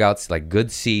 like dugouts, like good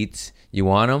seats. You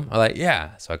want them? I'm like,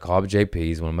 yeah. So I call up JP.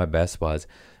 He's one of my best buds.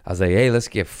 I was like, hey, let's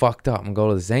get fucked up and go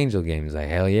to this Angel game. He's like,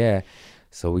 hell yeah.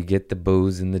 So we get the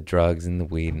booze and the drugs and the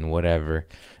weed and whatever.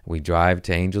 We drive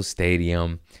to Angel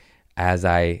Stadium. As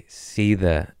I see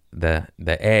the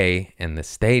A in the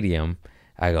stadium,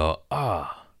 I go, oh,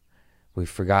 we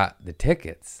forgot the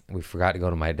tickets. We forgot to go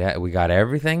to my dad. We got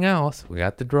everything else. We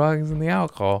got the drugs and the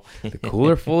alcohol, the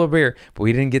cooler full of beer, but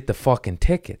we didn't get the fucking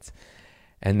tickets.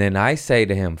 And then I say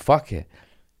to him, fuck it,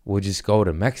 we'll just go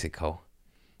to Mexico.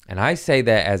 And I say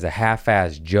that as a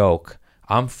half-ass joke.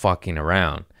 I'm fucking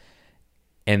around.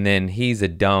 And then he's a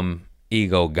dumb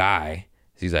ego guy.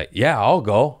 So he's like, yeah, I'll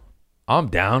go. I'm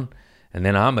down. And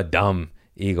then I'm a dumb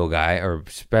ego guy, or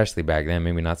especially back then,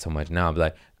 maybe not so much now. I'm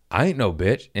like, I ain't no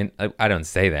bitch. And I don't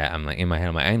say that. I'm like, in my head,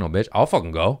 I'm like, I ain't no bitch. I'll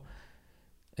fucking go.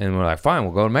 And we're like, fine,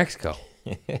 we'll go to Mexico.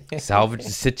 Salvage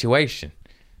the situation.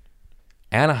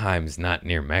 Anaheim's not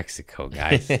near Mexico,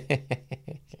 guys.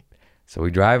 So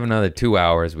we drive another 2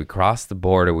 hours. We cross the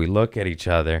border. We look at each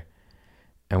other.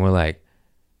 And we're like,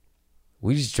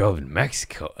 we just drove to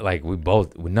Mexico. Like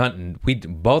both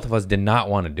of us did not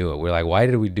want to do it. We're like, why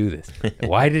did we do this?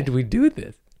 Why did we do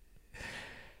this?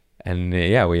 And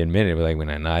yeah, we admitted, like, when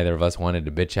neither of us wanted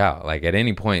to bitch out. Like at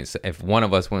any point, if one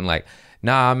of us went like,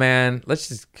 nah, man, let's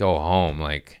just go home.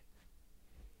 Like,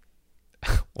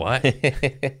 what?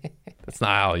 That's not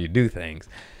how you do things.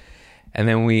 And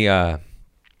then we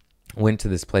went to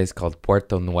this place called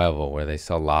Puerto Nuevo where they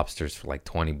sell lobsters for like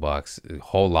 $20.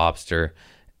 Whole lobster.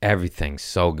 Everything's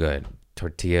so good.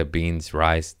 Tortilla, beans,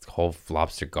 rice, whole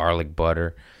lobster, garlic,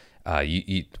 butter.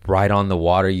 You right on the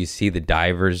water, you see the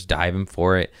divers diving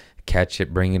for it, catch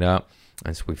it, bring it up.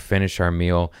 And so we finish our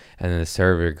meal, and then the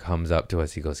server comes up to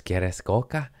us. He goes, ¿Quieres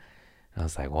coca? And I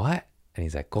was like, what? And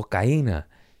he's like, cocaína.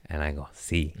 And I go,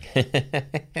 sí.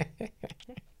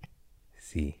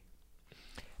 Sí.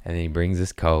 And then he brings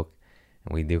us Coke,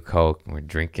 and we do Coke, and we're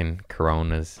drinking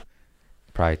Coronas.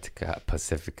 Probably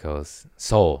Pacificos.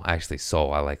 Sol. Actually,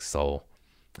 Sol. I like Sol.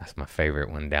 That's my favorite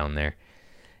one down there.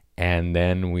 And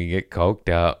then we get coked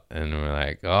up, and we're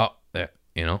like, oh,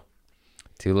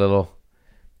 two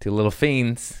little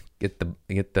fiends get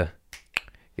the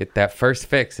get that first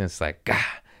fix, and it's like, God,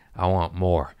 I want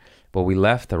more. But we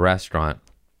left the restaurant.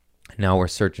 Now we're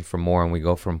searching for more, and we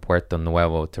go from Puerto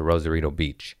Nuevo to Rosarito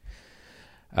Beach.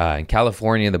 In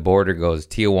California, the border goes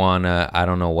Tijuana. I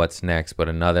don't know what's next, but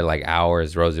another like hour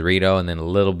is Rosarito, and then a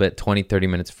little bit, 20, 30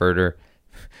 minutes further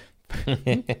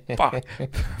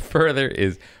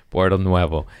is Puerto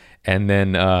Nuevo. And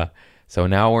then, so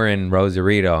now we're in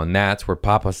Rosarito, and that's where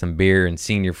Papa Some Beer and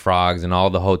Senior Frogs and all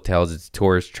the hotels, it's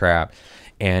tourist trap.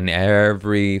 And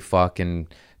every fucking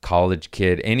college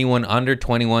kid, anyone under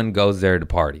 21 goes there to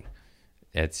party.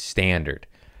 It's standard.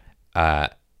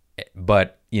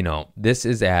 But, you know, this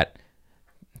is at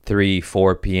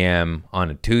 4 p.m. on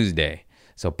a Tuesday.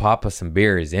 So Papa Some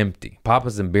Beer is empty.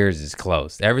 Papa Some Beers is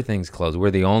closed. Everything's closed.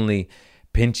 We're the only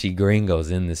pinchy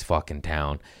gringos in this fucking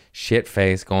town. Shit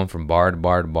face, going from bar to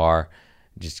bar to bar,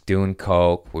 just doing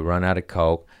coke. We run out of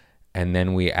coke. And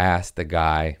then we ask the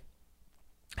guy,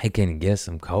 hey, can you get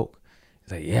some coke?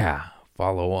 He's like, yeah,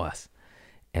 follow us.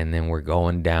 And then we're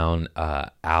going down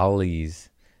alleys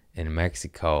in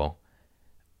Mexico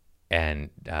and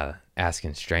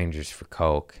asking strangers for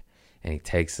coke. And he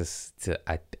takes us to,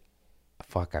 I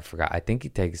forgot. I think he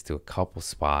takes us to a couple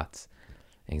spots.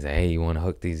 And he's like, hey, you want to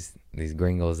hook these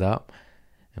gringos up?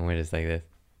 And we're just like this.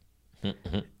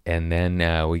 And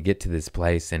then we get to this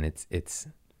place, and it's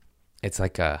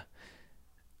like a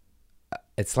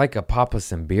Papa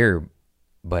Some Beer,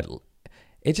 but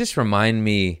it just reminded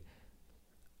me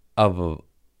of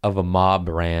a mob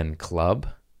ran club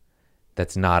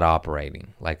that's not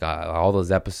operating. Like all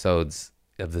those episodes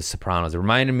of The Sopranos. It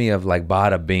reminded me of like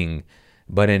Bada Bing,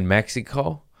 but in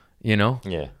Mexico, you know?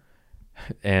 Yeah.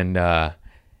 And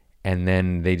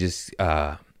then they just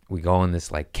we go in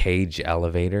this like cage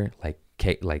elevator, like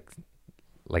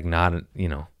not, you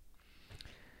know,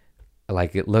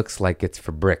 like it looks like it's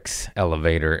for bricks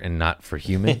elevator and not for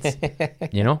humans,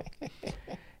 you know?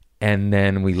 And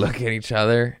then we look at each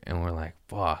other and we're like,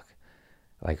 fuck.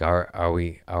 Like, are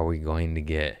we going to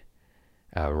get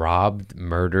robbed,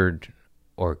 murdered,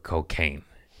 or cocaine?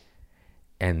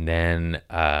 And then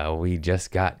we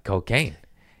just got cocaine,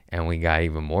 and we got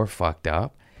even more fucked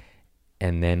up.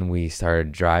 And then we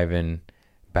started driving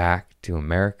back to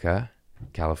America,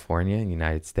 California,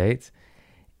 United States.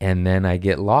 And then I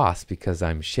get lost because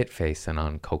I'm shit-facing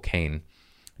on cocaine,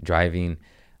 driving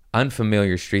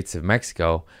unfamiliar streets of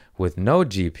Mexico with no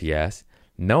GPS,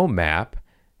 no map,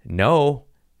 no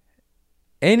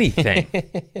anything.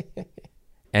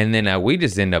 And then we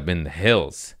just end up in the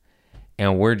hills,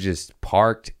 and we're just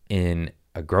parked in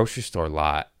a grocery store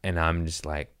lot. And I'm just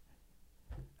like,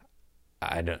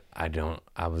 I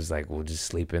was like, we'll just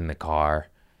sleep in the car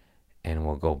and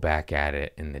we'll go back at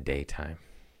it in the daytime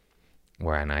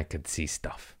and I could see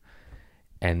stuff.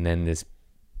 And then this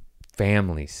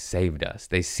family saved us.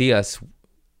 They see us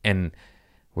and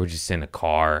we're just in a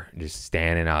car, just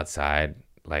standing outside,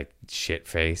 like shit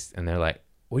faced. And they're like,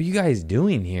 what are you guys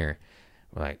doing here?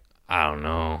 We're like, I don't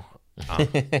know.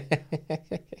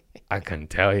 I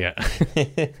couldn't tell you.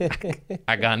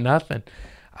 I got nothing.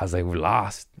 I was like, we're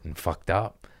lost and fucked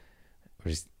up.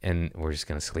 We're just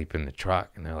gonna sleep in the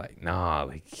truck. And they're like, nah,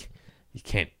 like you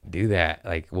can't do that.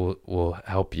 Like we'll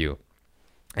help you.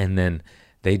 And then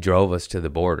they drove us to the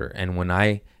border. And when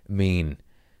I mean,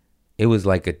 it was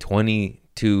like a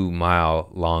 22-mile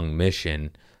long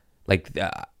mission. Like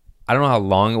I don't know how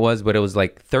long it was, but it was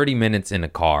like 30 minutes in a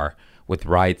car with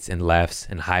rights and lefts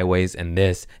and highways and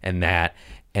this and that.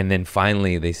 And then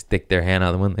finally they stick their hand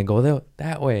out the window and go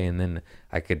that way. And then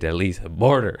I could at least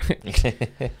border.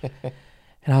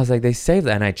 And I was like, they saved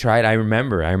that. And I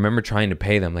remember trying to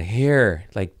pay them like, here,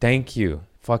 like, thank you.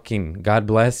 Fucking God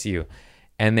bless you.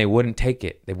 And they wouldn't take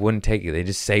it. They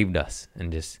just saved us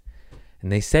and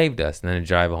they saved us. And then I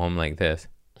drive home like this.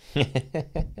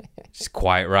 Just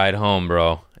quiet ride home,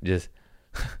 bro. Just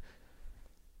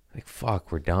like, fuck,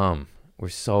 we're dumb. We're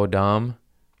so dumb.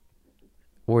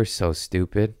 We're so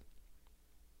stupid.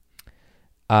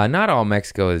 Not all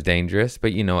Mexico is dangerous,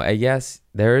 but yes,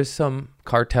 there is some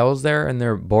cartels there, and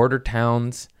their border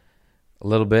towns a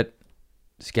little bit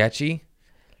sketchy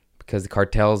because the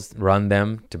cartels run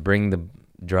them to bring the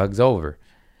drugs over.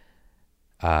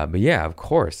 But yeah, of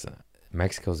course,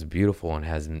 Mexico's beautiful and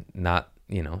has not,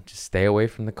 just stay away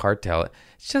from the cartel.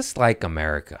 It's just like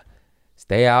America.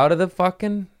 Stay out of the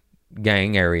fucking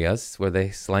gang areas where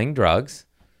they sling drugs.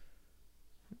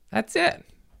 That's it.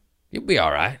 You'll be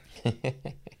all right.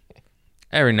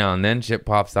 Every now and then shit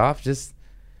pops off. Just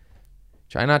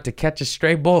try not to catch a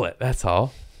stray bullet. That's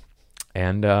all.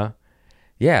 And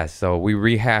yeah, so we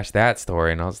rehashed that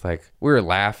story, and I was like, we were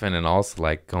laughing and also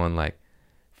like going like,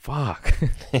 fuck.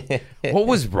 What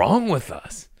was wrong with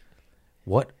us?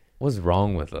 What was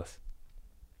wrong with us?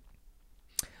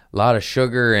 A lot of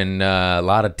sugar and a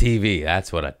lot of TV.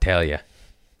 That's what I tell you.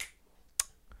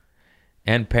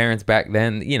 And parents back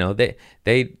then, you know, they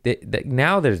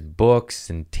now there's books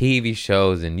and TV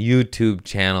shows and YouTube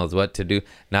channels, what to do.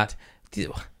 They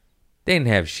didn't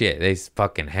have shit. They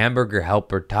fucking Hamburger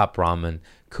Helper, Top Ramen,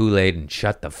 Kool-Aid, and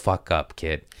shut the fuck up,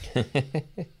 kid.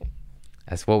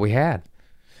 That's what we had.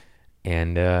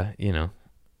 And, you know,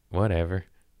 whatever.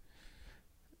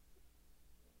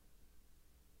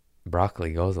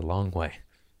 Broccoli goes a long way.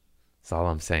 That's all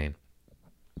I'm saying.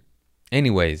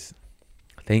 Anyways,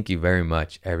 thank you very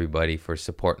much, everybody, for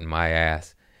supporting my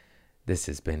ass. This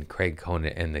has been Craig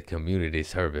Conant and the Community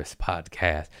Service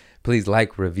Podcast. Please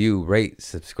like, review, rate,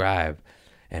 subscribe,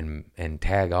 and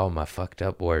tag all my fucked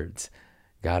up words.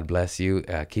 God bless you.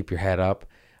 Keep your head up.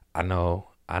 I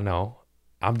know.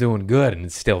 I'm doing good, and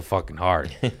it's still fucking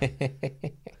hard.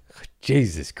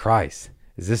 Jesus Christ.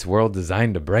 Is this world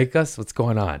designed to break us? What's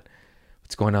going on?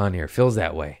 What's going on here? Feels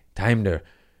that way. Time to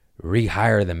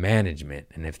rehire the management.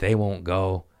 And if they won't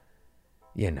go,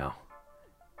 you know,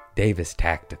 Davis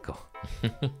Tactical.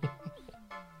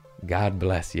 God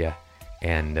bless you.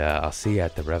 And I'll see you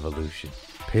at the revolution.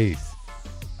 Peace.